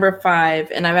 here's number 5.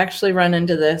 And I've actually run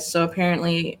into this. So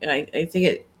apparently, I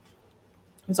think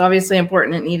it's obviously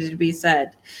important. It needed to be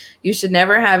said. You should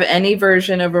never have any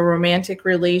version of a romantic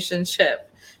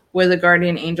relationship with a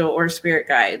guardian angel or spirit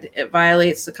guide. It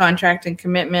violates the contract and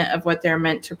commitment of what they're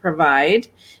meant to provide.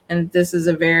 And this is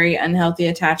a very unhealthy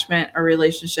attachment or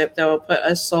relationship that will put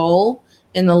a soul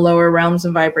in the lower realms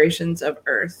and vibrations of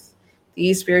earth.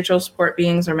 These spiritual support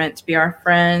beings are meant to be our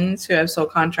friends who have soul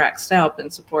contracts to help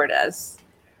and support us.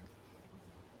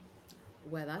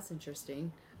 Well, that's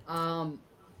interesting. Um,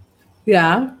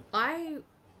 Yeah, I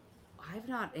I've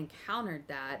not encountered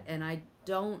that, and I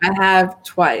have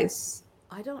twice.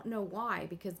 I don't know why,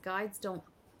 because guides don't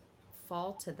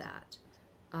fall to that.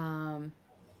 Um,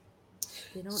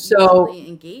 they don't So usually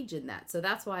engage in that, so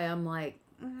that's why I'm like,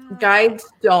 guides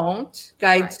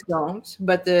right. don't,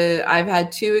 but I've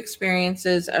had 2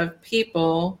 experiences of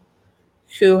people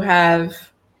who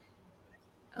have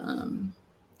um,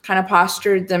 kind of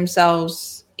postured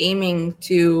themselves aiming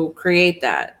to create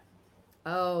that.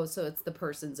 Oh, so it's the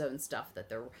person's own stuff that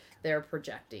they're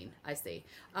projecting. I see.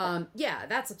 Yeah,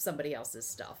 that's somebody else's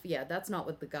stuff. Yeah, that's not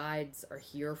what the guides are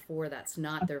here for. That's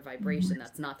not their vibration.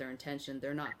 That's not their intention.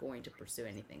 They're not going to pursue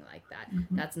anything like that. Mhm.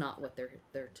 That's not what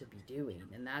they're to be doing.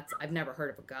 And that's I've never heard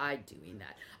of a guide doing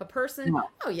that. A person, No.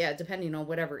 oh yeah, depending on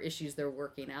whatever issues they're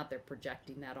working out, they're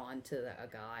projecting that onto a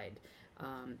guide.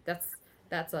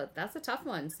 That's a tough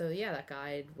one. So yeah, that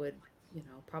guide would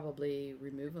probably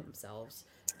remove themselves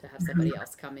to have somebody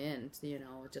else come in,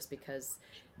 just because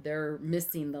they're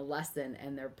missing the lesson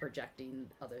and they're projecting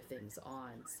other things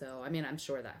on. So, I mean, I'm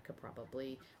sure that could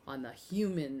probably on the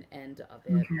human end of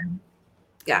it. Mhm.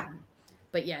 Yeah.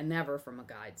 But yeah, never from a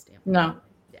guide standpoint. No.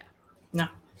 Yeah. No.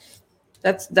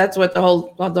 That's what the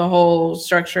whole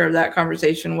structure of that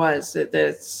conversation was. That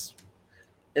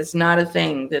it's not a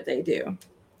thing that they do.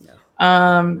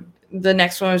 No. The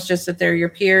next one was just that they're your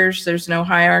peers. There's no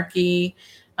hierarchy.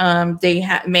 They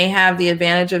may have the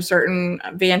advantage of certain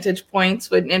vantage points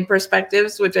in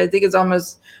perspectives, which I think is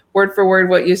almost word for word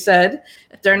what you said.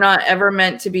 They're not ever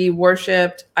meant to be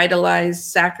worshipped, idolized,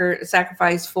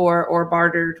 sacrificed for, or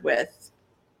bartered with.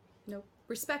 Nope.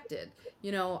 Respected. I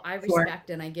Sure. respect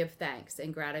and I give thanks and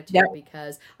Yep. gratitude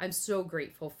because I'm so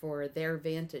grateful for their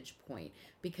vantage point,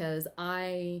 because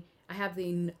I have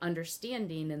the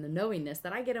understanding and the knowingness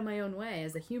that I get in my own way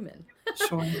as a human.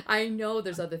 Sure. I know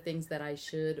there's other things that I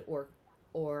should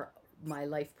or my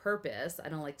life purpose. I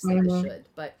don't like to say the Hmm. should,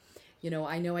 but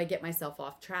I know I get myself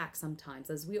off track sometimes,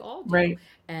 as we all do. Right.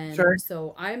 And Sure.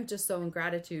 so I'm just so in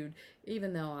gratitude,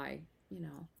 even though I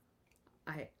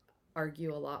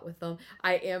argue a lot with them.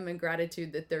 I am in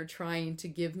gratitude that they're trying to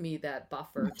give me that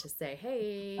buffer to say,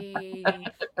 hey,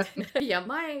 you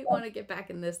might want to get back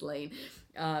in this lane.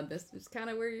 This is kind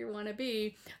of where you want to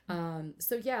be.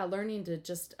 So yeah, learning to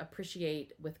just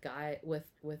appreciate with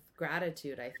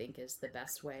gratitude, I think, is the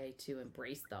best way to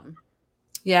embrace them.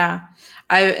 Yeah,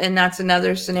 and that's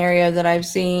another scenario that I've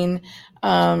seen,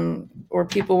 where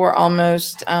people were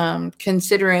almost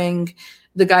considering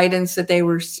the guidance that they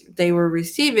were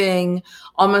receiving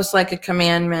almost like a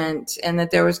commandment, and that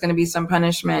there was going to be some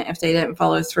punishment if they didn't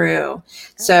follow through. Oh,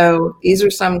 So these are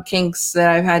some kinks that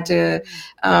I've had to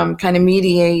kind of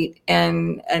mediate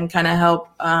and kind of help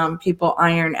people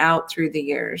iron out through the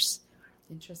years.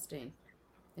 interesting.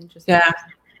 Interesting. Yeah.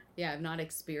 Yeah, I've not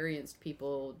experienced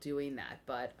people doing that,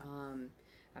 but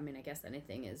I mean, I guess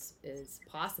anything is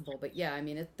possible. But yeah, I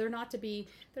mean, they're not to be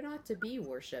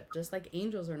worshipped, just like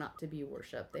angels are not to be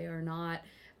worshipped. They are not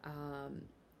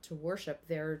to worship.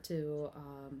 They're to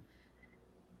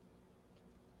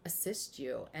assist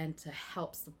you and to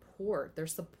help support their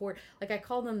support. Like I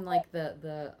call them like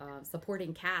the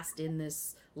supporting cast in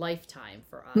this lifetime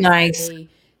for us. Nice.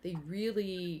 They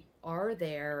really are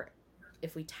there.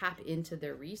 If we tap into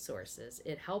their resources,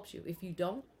 it helps you. If you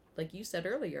don't, like you said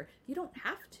earlier, you don't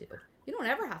have to. You don't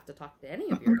ever have to talk to any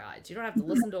of your guides. You don't have to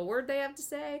listen to a word they have to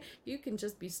say. You can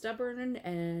just be stubborn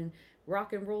and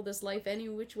rock and roll this life any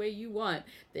which way you want.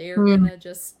 They're Mm, gonna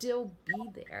just still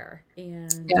be there.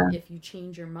 And yeah. if you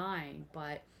change your mind,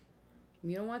 but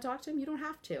you don't want to talk to them, you don't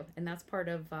have to. And that's part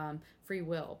of free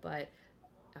will. But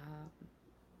um,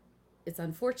 it's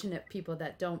unfortunate people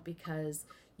that don't, because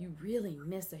you really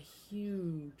miss a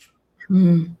huge,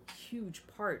 Mm, huge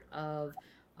part of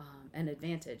an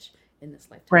advantage in this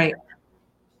lifetime. right.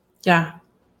 Yeah.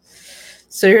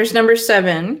 So here's number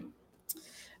 7.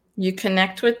 You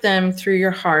connect with them through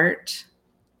your heart,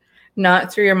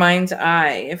 not through your mind's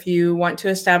eye. If you want to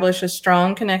establish a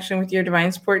strong connection with your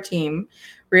divine support team,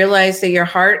 realize that your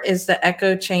heart is the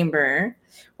echo chamber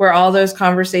where all those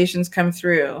conversations come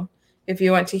through. If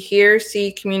you want to hear,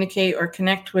 see, communicate, or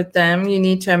connect with them, you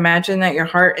need to imagine that your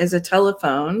heart is a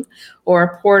telephone or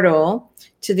a portal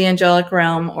to the angelic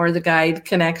realm or the guide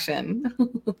connection.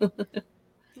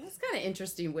 That's kind of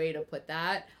interesting way to put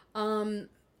that. I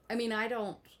mean, I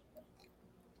don't.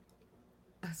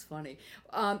 That's funny.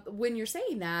 When you're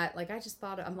saying that, like I just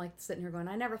thought, I'm like sitting here going,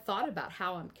 I never thought about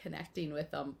how I'm connecting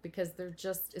with them, because they're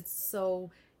just, it's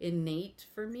so innate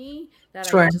for me that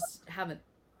I Sure. just haven't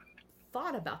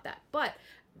thought about that. But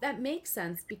that makes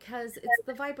sense, because it's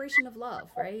the vibration of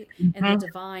love, right? And the Mhm.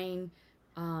 divine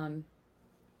um,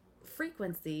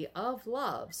 frequency of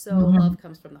love. So Mhm. love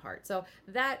comes from the heart. So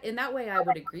that, in that way, I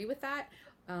would agree with that.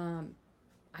 Um,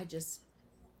 I just,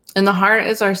 And the heart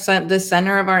is the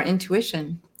center of our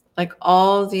intuition. Like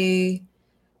all the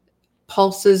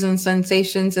pulses and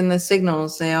sensations and the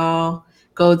signals, they all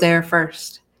go there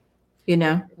first, you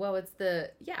know? well, it's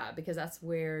the, yeah, because that's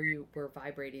where you were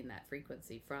vibrating that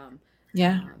frequency from,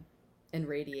 Yeah. um, and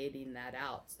radiating that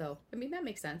out. So, I mean, that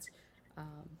makes sense.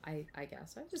 I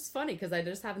guess it's just funny because I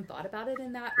just haven't thought about it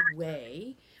in that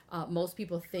way. Most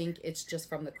people think it's just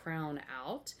from the crown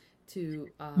out to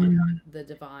Mhm. the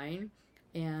divine,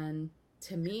 and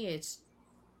to me,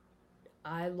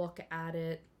 I look at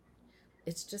it,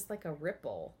 it's just like a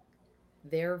ripple.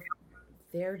 Their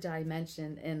their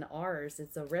dimension and ours,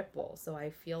 it's a ripple. So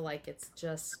I feel like it's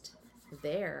just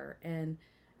there, and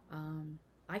um,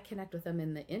 I connect with them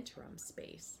in the interim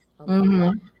space a lot,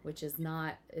 Mhm. which is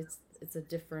not, it's a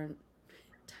different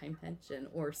dimension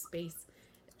or space.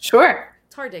 Sure.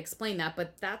 It's hard to explain that,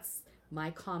 but that's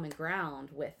my common ground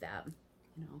with them,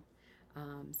 you know.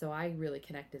 So I really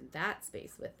connect in that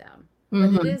space with them.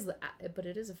 But Mhm.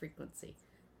 it is a frequency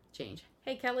change.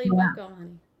 Hey Kelly, Yeah. welcome,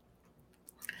 honey.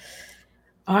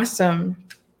 Awesome.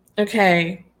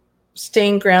 Okay.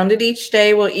 Staying grounded each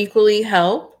day will equally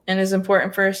help and is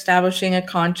important for establishing a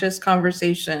conscious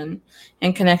conversation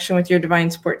and connection with your divine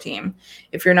support team.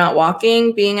 If you're not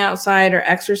walking, being outside, or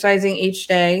exercising each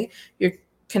day, your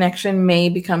connection may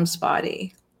become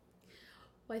spotty.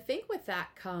 Well, I think with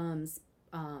that comes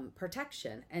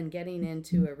protection and getting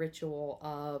into a ritual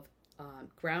of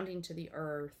grounding to the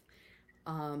earth,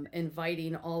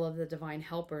 inviting all of the divine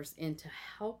helpers in to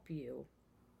help you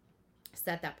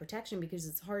set that protection, because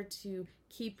it's hard to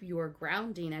keep your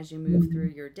grounding as you move through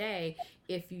your day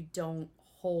if you don't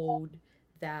hold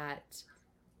that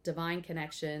divine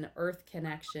connection, earth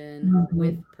connection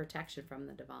with Mhm. protection from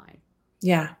the divine.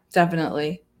 Yeah,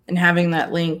 definitely. And having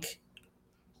that link.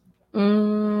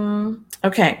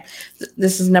 Okay,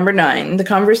 this is number 9. The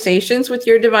conversations with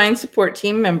your divine support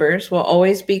team members will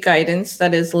always be guidance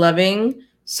that is loving,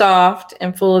 soft,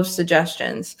 and full of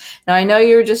suggestions. Now, I know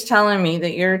you were just telling me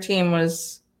that your team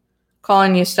was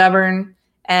calling you stubborn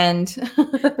and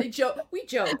We joke and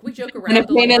a around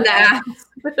a pain in lot, the and ass.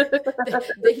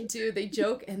 they do, they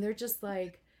joke, and they're just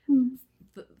like,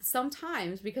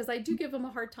 sometimes, because I do give them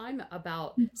a hard time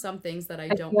about some things that I I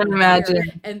don't can't want to hear,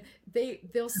 imagine. and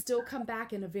they'll still come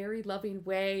back in a very loving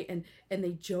way, and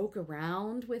they joke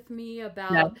around with me Yeah,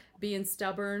 about being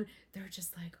stubborn. They're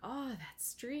just like, oh, that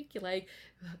streak, like,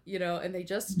 and they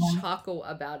just yeah. chuckle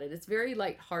about it. It's very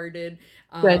lighthearted.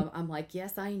 Good. I'm like,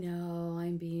 yes, I know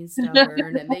I'm being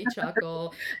stubborn, and they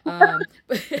chuckle. But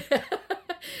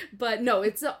but no,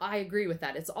 I agree with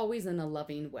that. It's always in a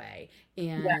loving way.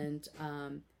 Yeah. And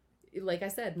like I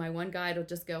said, my one guide will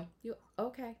just go, "You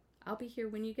okay? I'll be here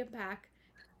when you get back.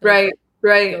 Like, Right.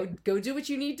 Right. go do what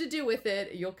you need to do with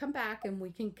it. You'll come back and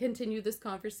we can continue this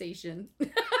conversation."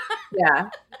 Yeah.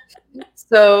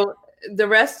 So the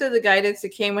rest of the guidance that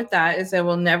came with that is they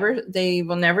will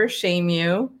never shame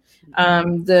you.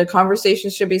 The conversation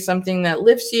should be something that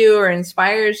lifts you or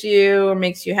inspires you or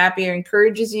makes you happy or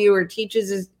encourages you or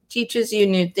teaches you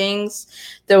new things.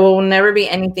 There will never be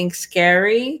anything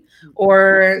scary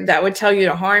or that would tell you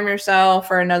to harm yourself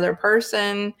or another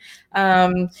person.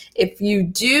 If you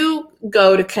do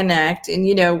go to connect,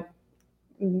 and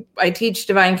I teach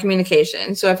divine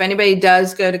communication. So if anybody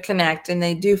does go to connect and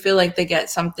they do feel like they get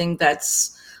something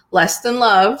that's less than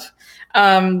love,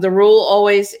 the rule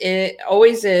always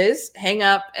is hang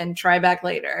up and try back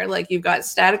later. Like, you've got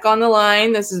static on the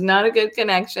line. This is not a good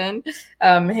connection.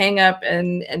 Hang up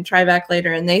and try back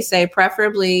later. And they say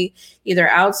preferably either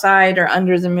outside or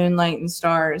under the moonlight and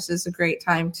stars is a great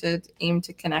time to aim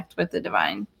to connect with the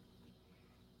divine.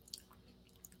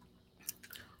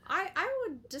 I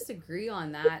would disagree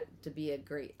on that to be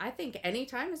I think any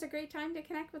time is a great time to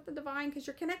connect with the divine, because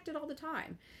you're connected all the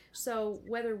time. So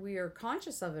whether we are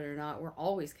conscious of it or not, we're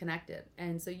always connected.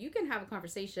 And so you can have a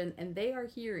conversation and they are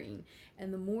hearing.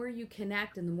 And the more you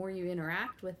connect and the more you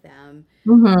interact with them,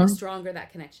 the stronger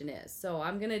that connection is. So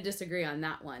I'm going to disagree on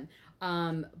that one.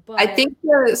 But I think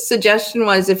the suggestion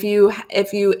was if you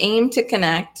aim to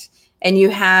connect and you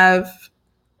have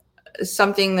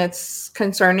something that's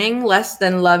concerning, less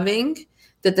than loving,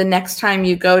 that the next time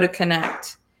you go to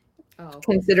connect,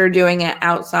 consider doing it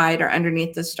outside or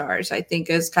underneath the stars. I think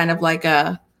is kind of like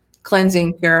a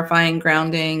cleansing, purifying,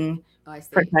 grounding,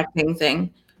 protecting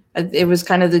thing. It was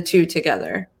kind of the two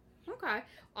together. Okay.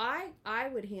 I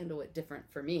would handle it different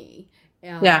for me.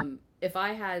 Yeah. If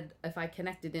I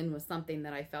connected in with something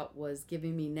that I felt was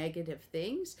giving me negative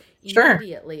things, Sure.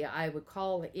 immediately I would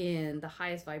call in the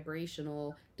highest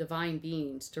vibrational divine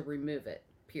beings to remove it.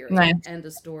 Period. Nice. End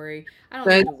of story. I don't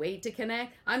need to wait to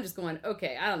connect. I'm just going,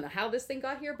 okay, I don't know how this thing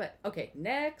got here, but okay,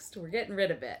 next, we're getting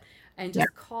rid of it. And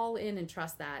just call in and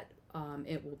trust that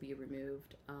it will be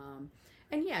removed.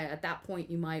 And yeah, at that point,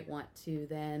 you might want to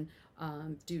then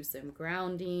do some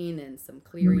grounding and some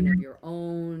clearing of your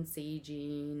own,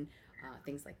 saging,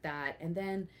 things like that. And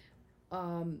then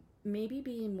maybe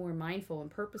being more mindful and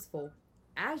purposeful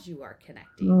as you are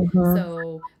connecting.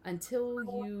 So until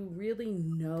you really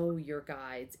know your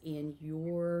guides and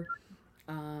your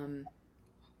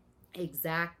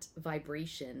exact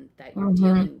vibration that you're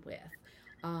dealing with,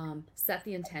 set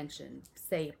the intention,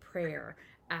 say a prayer,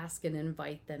 ask and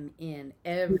invite them in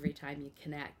every time you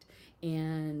connect,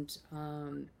 and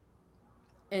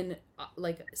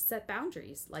like set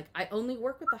boundaries. Like, I only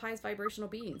work with the highest vibrational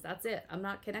beings. That's it. I'm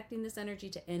not connecting this energy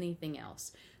to anything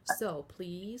else. So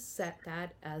please set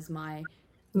that as my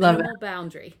minimal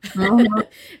boundary.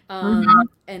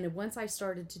 And once I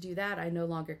started to do that, I no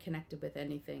longer connected with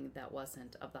anything that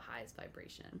wasn't of the highest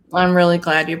vibration. I'm really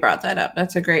glad you brought that up.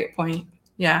 That's a great point.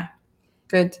 Yeah.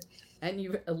 Good.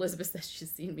 And Elizabeth says she's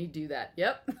seen me do that.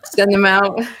 Yep. Send them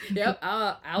out. Yep.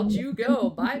 Out you go.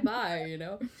 Bye-bye,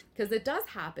 because it does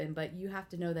happen, but you have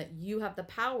to know that you have the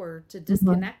power to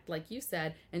disconnect, like you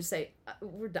said, and say,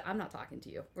 I'm not talking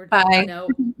to you. Bye. No,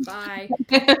 bye.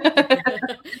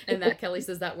 And that Kelly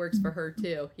says that works for her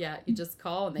too. Yeah. You just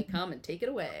call and they come and take it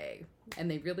away. And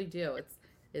they really do.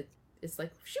 It's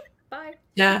like, shoot, bye.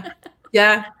 Yeah.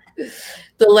 Yeah.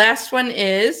 The last one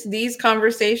is, these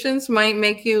conversations might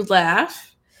make you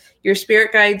laugh. Your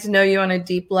spirit guides know you on a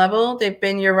deep level. They've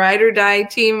been your ride or die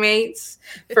teammates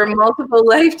for multiple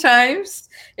lifetimes,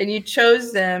 and you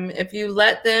chose them. If you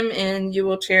let them in, you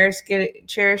will cherish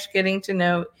getting to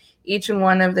know each and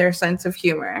one of their sense of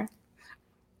humor.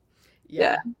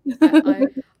 Yeah.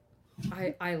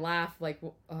 I laugh, like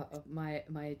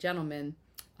my gentleman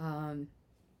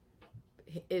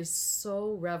is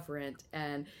so reverent,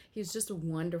 and he's just so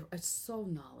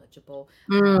knowledgeable,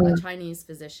 a Chinese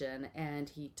physician, and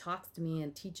he talks to me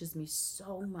and teaches me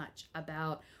so much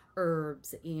about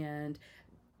herbs and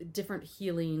different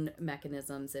healing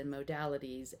mechanisms and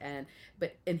modalities, and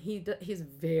he's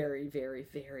very, very,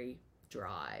 very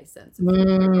dry sense of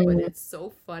humor, but it's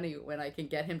so funny when I can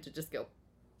get him to just go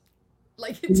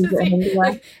like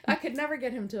I could never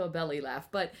get him to a belly laugh,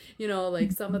 but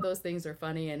like some of those things are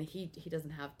funny, and he doesn't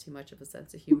have too much of a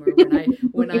sense of humor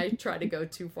when I try to go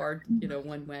too far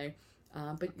one way.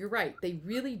 But you're right, they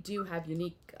really do have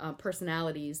unique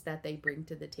personalities that they bring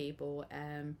to the table,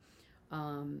 and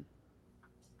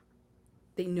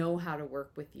they know how to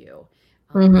work with you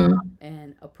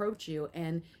and approach you,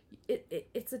 and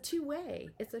it's a two-way.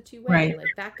 Right. Like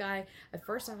that guy, at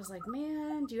first I was like,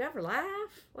 man, do you ever laugh?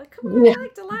 Like, come on, I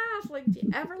like to laugh. Like, do you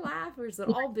ever laugh, or is it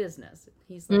all business?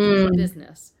 He's like,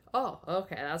 business. Oh,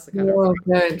 okay, that's the kind of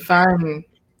good fun.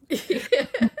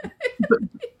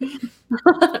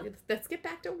 Let's get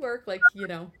back to work, like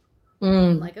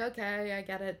I'm like, okay, I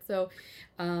get it. So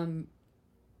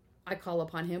I call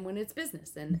upon him when it's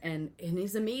business, and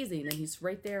he's amazing, and he's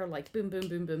right there like boom boom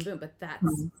boom boom boom, but that's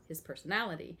Mhm. his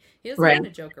personality. He doesn't Right. want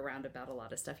to joke around about a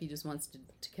lot of stuff. He just wants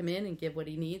to come in and give what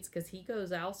he needs because he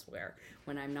goes elsewhere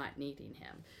when I'm not needing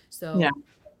him. Yeah.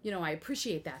 So, I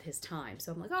appreciate that his time.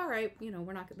 So I'm like, all right,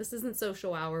 we're not, this isn't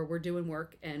social hour. We're doing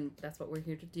work, and that's what we're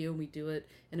here to do. And we do it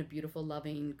in a beautiful,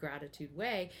 loving, gratitude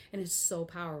way. And it's so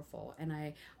powerful. And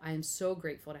I am so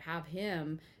grateful to have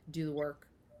him do the work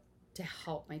to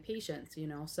help my patients.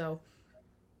 So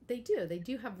they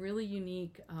do have really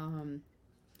unique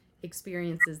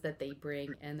experiences that they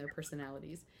bring and their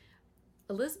personalities.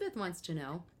 Elizabeth wants to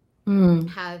know, Mm.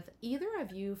 have either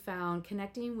of you found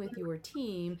connecting with your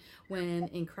team when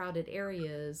in crowded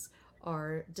areas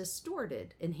are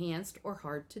distorted, enhanced, or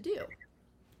hard to do?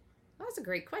 That's a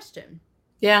great question.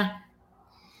 Yeah.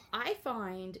 I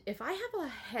find if I have a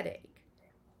headache,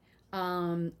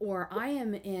 or I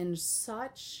am in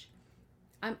such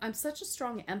I'm such a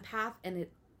strong empath, and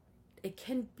it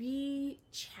can be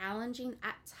challenging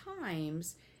at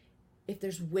times. If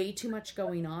there's way too much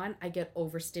going on, I get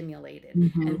overstimulated.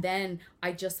 And Hmm. then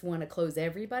I just want to close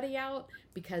everybody out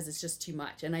because it's just too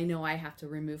much. And I know I have to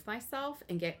remove myself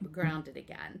and get grounded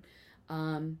again.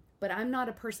 But I'm not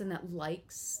a person that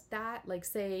likes that. Like,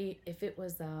 say, if it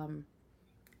was,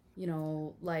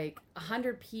 like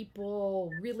 100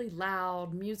 people, really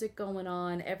loud music going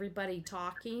on, everybody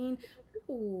talking.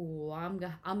 Ooh, I'm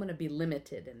gonna be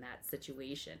limited in that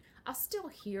situation. I'll still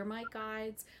hear my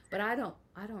guides, but I don't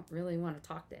really want to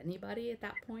talk to anybody at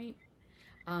that point.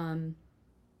 Um,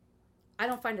 I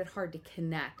don't find it hard to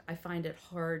connect. I find it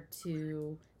hard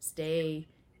to stay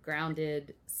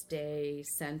grounded, stay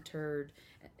centered,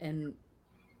 and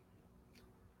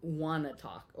want to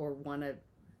talk or want to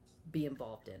be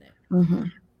involved in it. Hmm.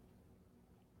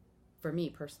 For me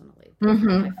personally, that's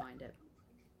how I Hmm. find it.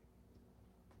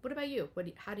 What about you?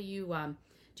 How do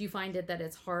you find it that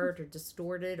it's hard or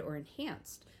distorted or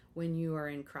enhanced when you are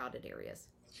in crowded areas?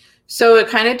 So it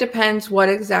kind of depends what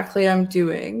exactly I'm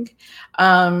doing.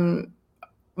 Um,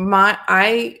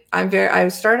 I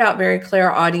start out very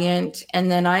clairaudient, and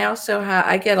then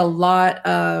I get a lot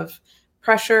of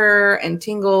pressure and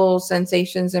tingle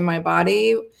sensations in my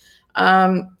body.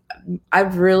 Um,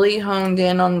 I've really honed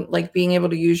in on like being able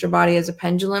to use your body as a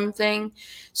pendulum thing.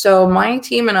 So my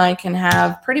team and I can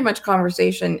have pretty much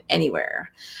conversation anywhere.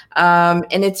 And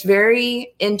it's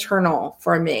very internal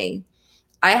for me.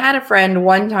 I had a friend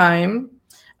one time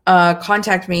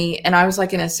contact me, and I was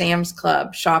like in a Sam's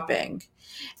Club shopping,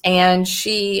 and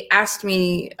she asked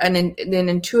me an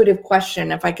intuitive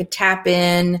question if I could tap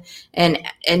in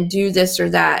and do this or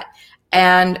that.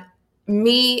 And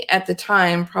me at the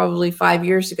time, probably 5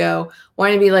 years ago,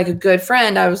 wanting to be like a good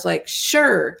friend, I was like,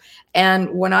 sure.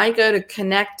 And when I go to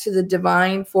connect to the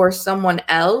divine for someone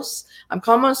else, I'm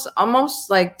almost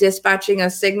like dispatching a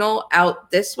signal out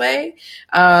this way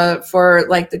for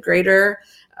like the greater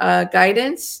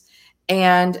guidance.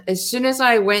 And as soon as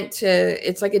I went to,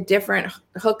 it's like a different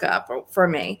hookup for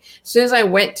me. As soon as I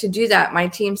went to do that, my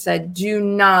team said, do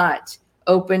not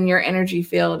open your energy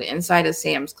field inside of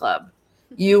Sam's Club.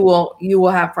 You will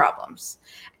have problems.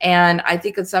 And I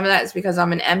think that some of that is because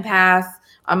I'm an empath.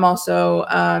 I'm also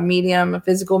a medium, a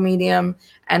physical medium.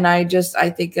 And I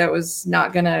think it was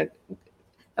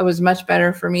much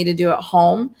better for me to do at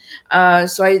home.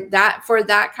 For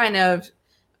that kind of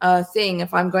thing,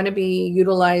 if I'm going to be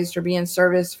utilized or be in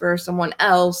service for someone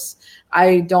else,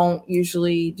 I don't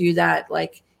usually do that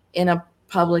like in a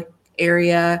public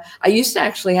area. I used to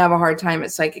actually have a hard time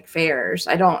at psychic fairs.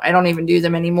 I don't even do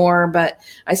them anymore, but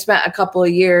I spent a couple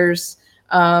of years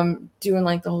doing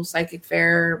like the whole psychic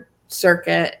fair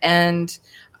circuit, and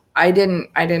I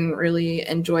didn't really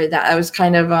enjoy that. That was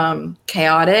kind of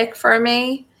chaotic for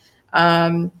me.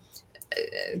 Um,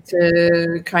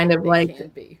 to kind of It like can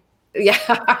be. yeah,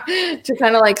 to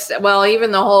kind of like, well,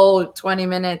 even the whole 20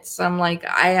 minutes, I'm like,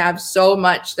 I have so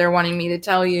much they're wanting me to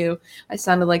tell you. I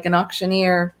sounded like an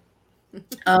auctioneer.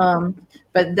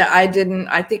 I didn't,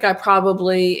 I think I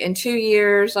probably in 2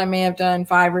 years, I may have done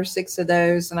 5 or 6 of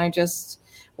those. And I just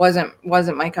wasn't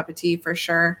my cup of tea for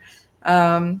sure.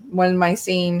 Wasn't my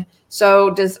scene.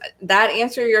 So does that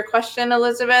answer your question,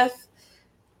 Elizabeth?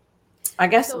 I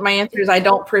guess So my answer is I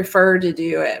don't prefer to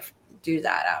do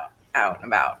that out and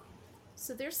about.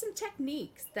 so there's some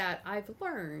techniques that I've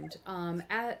learned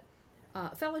at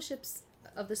fellowships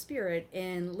of the spirit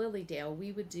in Lilydale.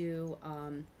 We would do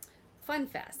Fun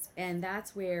Fest, and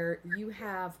that's where you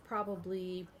have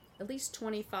probably at least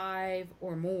 25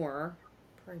 or more,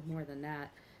 probably more than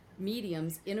that,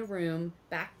 mediums in a room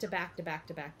back to back to back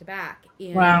to back to back,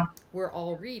 and Wow. we're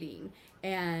all reading.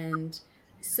 And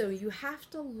so you have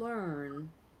to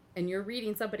learn and you're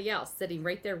reading somebody else sitting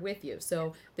right there with you.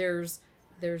 So there's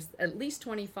at least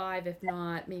 25, if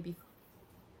not maybe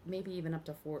even up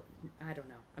to four. I don't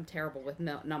know. I'm terrible with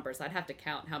numbers. I'd have to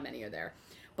count how many are there.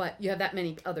 But you have that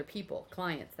many other people,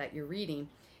 clients that you're reading,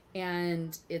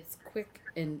 and it's quick,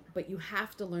 but you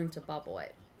have to learn to bubble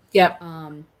it. Yep.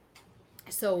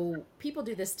 So people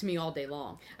do this to me all day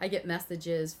long. I get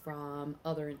messages from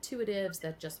other intuitives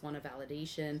that just want a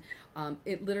validation.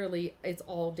 It's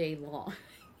all day long.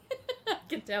 I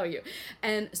can tell you.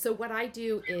 And so what I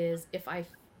do is if I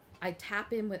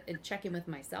tap in with and check in with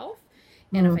myself,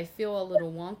 and if I feel a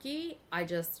little wonky, I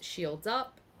just shields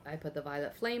up. I put the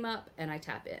violet flame up and I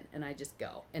tap in and I just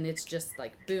go. And it's just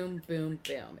like boom, boom,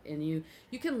 boom. And you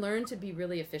can learn to be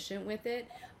really efficient with it.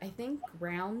 I think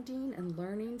grounding and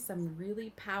learning some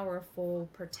really powerful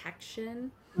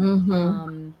protection.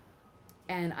 And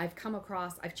I've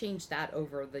changed that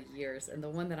over the years. And the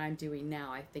one that I'm doing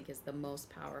now, I think is the most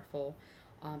powerful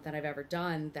that I've ever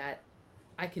done, that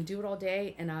I can do it all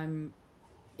day, and I'm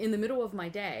in the middle of my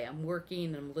day, I'm working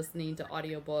and I'm listening to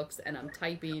audiobooks and I'm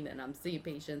typing and I'm seeing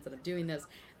patients and I'm doing this,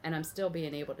 and I'm still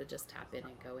being able to just tap in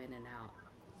and go in and out.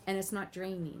 And it's not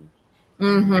draining.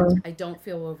 And I don't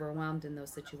feel overwhelmed in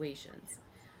those situations.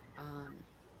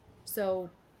 So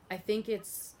I think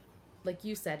it's, like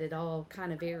you said, it all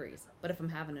kind of varies. But if I'm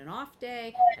having an off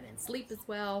day, I didn't sleep as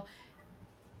well,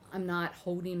 I'm not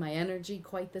holding my energy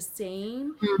quite the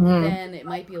same, then it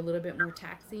might be a little bit more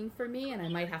taxing for me, and I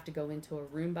might have to go into a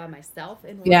room by myself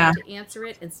in order to answer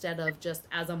it, instead of just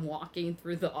as I'm walking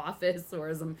through the office, or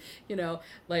as I'm,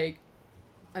 like,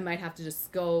 I might have to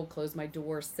just go close my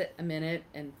door, sit a minute,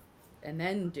 and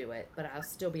then do it, but I'll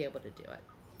still be able to do it.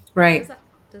 Right.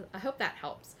 I hope that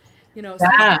helps. So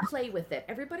you play with it.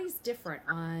 Everybody's different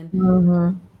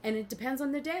and it depends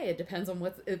on the day. It depends on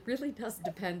it really does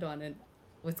depend on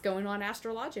what's going on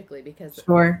astrologically, because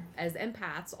as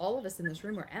empaths, all of us in this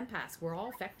room are empaths. We're all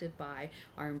affected by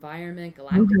our environment,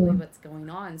 galactically, what's going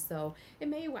on. So it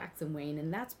may wax and wane,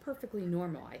 and that's perfectly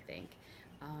normal, I think.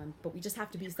 But we just have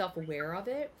to be self-aware of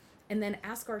it, and then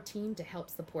ask our team to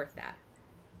help support that.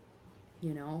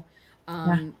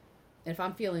 If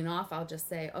I'm feeling off, I'll just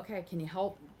say, okay, can you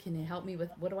help me with,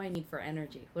 what do I need for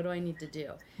energy? What do I need to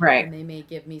do? Right. And they may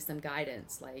give me some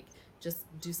guidance, like just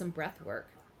do some breath work,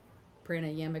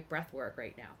 pranayamic breath work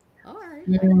right now. All right,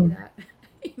 I can do that.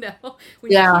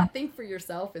 When you can't think for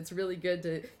yourself, it's really good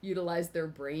to utilize their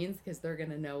brains, because they're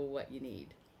going to know what you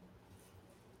need.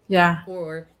 Yeah.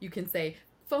 Or you can say,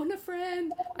 phone a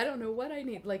friend. I don't know what I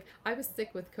need. Like, I was sick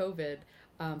with COVID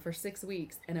for 6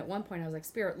 weeks, and at one point I was like,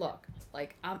 Spirit, look,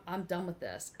 like, I'm done with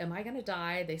this. Am I going to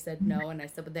die? They said no, and I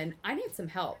said, but then I need some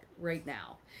help right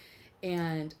now.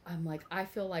 And I'm like, I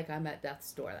feel like I'm at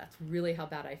death's door. That's really how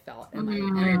bad I felt. And my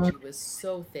energy was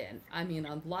so thin. I mean,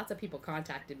 lots of people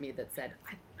contacted me that said,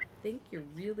 I think you're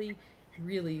really,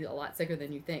 really a lot sicker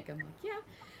than you think. I'm like, yeah.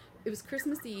 It was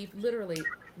Christmas Eve, literally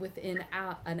within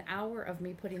an hour of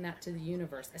me putting that to the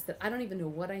universe. I said, I don't even know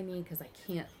what I need, because I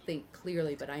can't think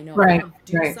clearly, but I know if I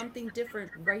do something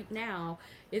different right now,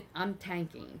 I'm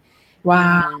tanking.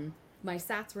 Wow. And my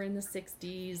sats were in the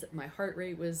 60s. My heart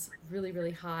rate was really,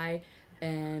 really high.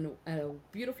 And a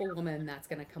beautiful woman that's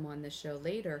going to come on this show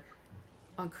later,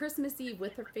 on Christmas Eve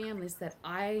with her family, said,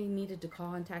 I needed to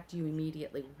contact you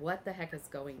immediately. What the heck is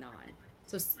going on?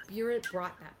 So Spirit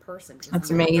brought that person. That's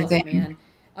amazing. Like, man,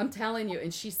 I'm telling you.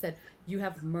 And she said, you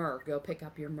have myrrh. Go pick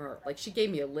up your myrrh. Like, she gave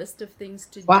me a list of things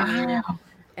to do.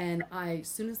 And as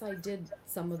soon as I did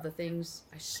some of the things,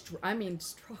 I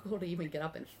struggled to even get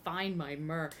up and find my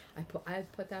myrrh. I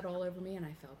put that all over me, and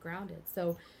I felt grounded.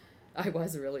 So I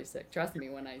was really sick. Trust me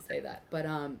when I say that. But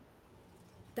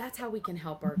that's how we can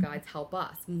help our guides help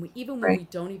us. Even when we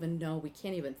don't even know, we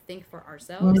can't even think for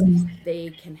ourselves, they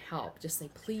can help. Just say,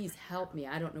 please help me.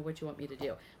 I don't know what you want me to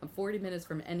do. I'm 40 minutes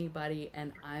from anybody,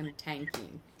 and I'm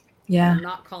tanking. Yeah. I'm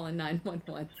not calling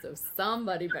 911, so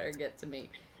somebody better get to me.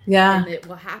 Yeah. And it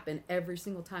will happen every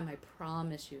single time. I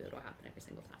promise you it will happen every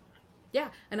single time. Yeah.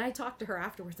 And I talked to her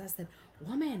afterwards. I said,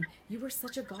 woman, you were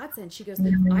such a godsend. She goes,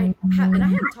 and I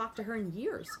hadn't talked to her in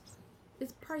years.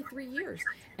 It's probably 3 years.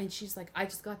 And she's like, I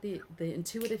just got the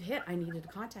intuitive hit. I needed to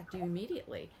contact you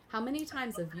immediately. How many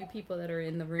times have you people that are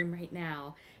in the room right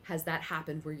now has that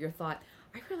happened, where you thought,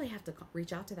 I really have to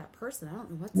reach out to that person. I don't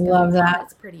know what's going on.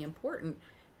 That's pretty important.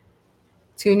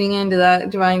 Tuning into that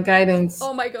divine guidance.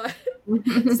 Oh my God.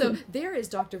 So there is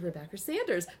Dr. Rebecca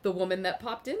Sanders, the woman that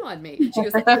popped in on me. She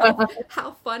goes,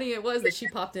 how funny it was that she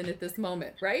popped in at this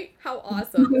moment, right? How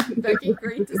awesome. Becky,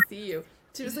 great to see you.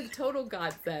 She was like a total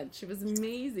godsend. She was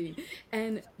amazing.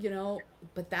 And,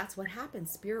 but that's what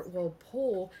happens. Spirit will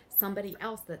pull somebody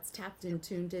else that's tapped in,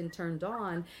 tuned in, turned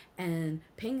on, and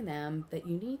ping them that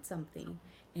you need something.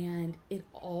 And it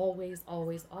always,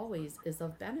 always, always is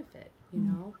of benefit, you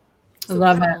know? I So we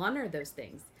love got to it. honor those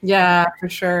things. Yeah, for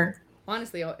sure.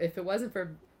 Honestly, if it wasn't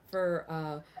for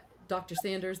Dr.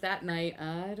 Sanders that night,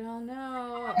 I don't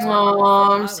know.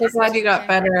 Oh, I'm I so was glad you so got jacked.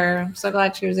 better. I'm so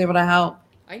glad she was able to help.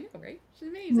 I know, right? She's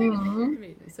amazing. Mhm.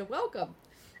 Amazing. So welcome.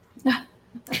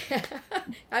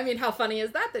 I mean, how funny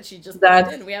is that she just popped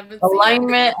That's in? We haven't seen her.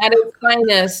 alignment at its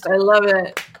finest. I love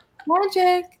it.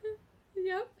 Magic.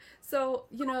 Yep. So,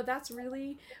 that's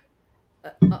really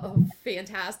a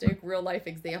fantastic real life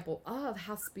example of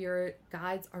how spirit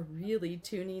guides are really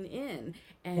tuning in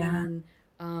Yeah.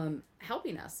 and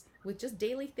helping us with just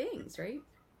daily things, right?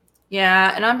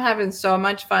 Yeah, and I'm having so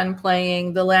much fun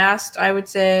playing. The last, I would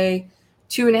say,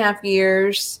 2.5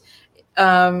 years,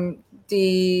 um,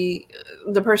 the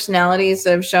the personalities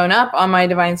that have shown up on my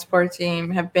divine support team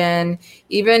have been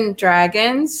even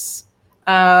dragons.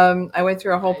 I went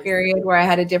through a whole Nice. period where I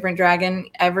had a different dragon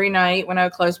every night when I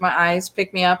would close my eyes,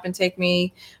 pick me up and take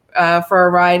me for a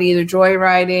ride, either joy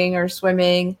riding or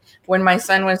swimming. When my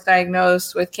son was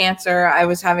diagnosed with cancer, I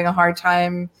was having a hard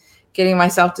time getting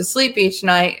myself to sleep each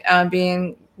night,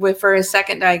 being with for his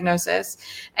second diagnosis,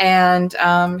 and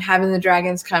having the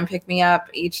dragons come pick me up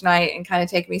each night and kind of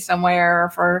take me somewhere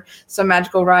for some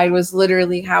magical ride was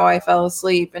literally how I fell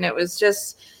asleep, and it was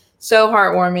just so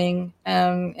heartwarming.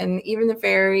 And even the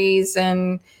fairies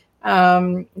and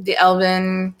the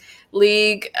elven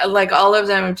league, like all of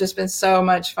them have just been so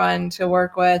much fun to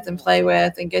work with and play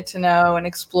with and get to know and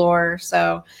explore.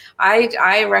 So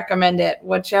I recommend it,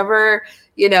 whichever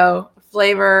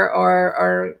flavor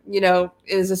or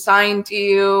is assigned to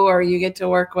you or you get to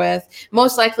work with.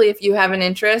 Most likely, if you have an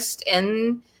interest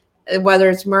in whether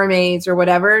it's mermaids or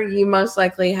whatever, you most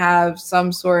likely have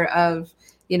some sort of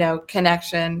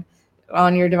connection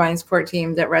on your divine support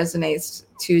team that resonates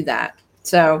to that.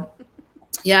 So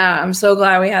yeah, I'm so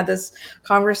glad we had this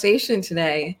conversation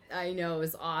today. I know, it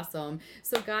was awesome.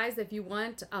 So, guys, if you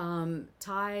want,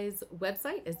 Ty's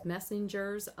website is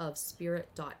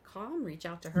messengersofspirit.com. Reach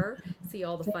out to her, see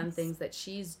all the fun things that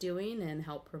she's doing, and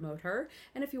help promote her.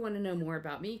 And if you want to know more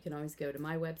about me, you can always go to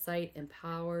my website,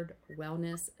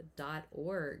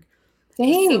 empoweredwellness.org.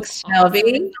 Thanks, So Shelby.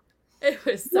 awesome. It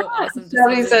was so awesome to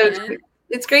Shelby, see you so again.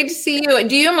 it's great to see you.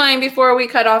 Do you mind, before we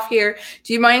cut off here,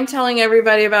 do you mind telling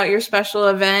everybody about your special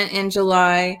event in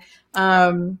July,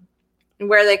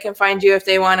 where they can find you if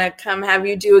they want to come have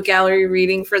you do a gallery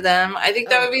reading for them? I think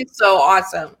that would be so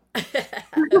awesome.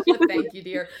 Thank you,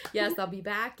 dear. Yes, I'll be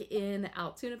back in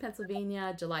Altoona,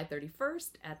 Pennsylvania, July 31st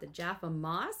at the Jaffa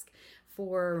Mosque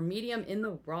for Medium in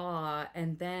the Raw.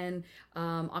 And then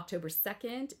October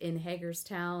 2nd in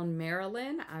Hagerstown,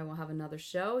 Maryland, I will have another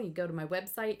show. You go to my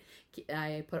website.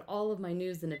 I put all of my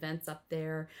news and events up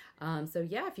there. So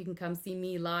yeah, if you can come see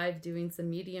me live doing some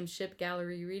mediumship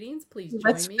gallery readings, please join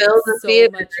Let's me. build the It's so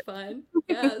theater. much fun.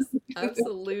 Yes,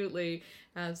 absolutely.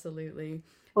 Absolutely.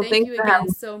 Well, Thank thanks you for again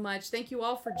having so much. Thank you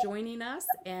all for joining us,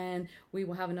 and we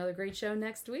will have another great show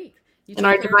next week. You and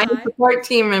our take care, divine Ty. support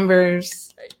team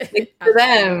members. Thanks to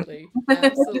them. Absolutely.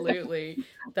 Absolutely.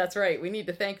 That's right. We need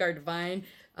to thank our divine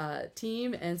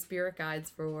team and spirit guides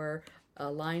for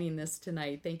aligning this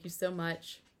tonight. Thank you so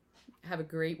much. Have a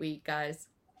great week, guys.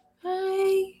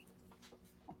 Bye.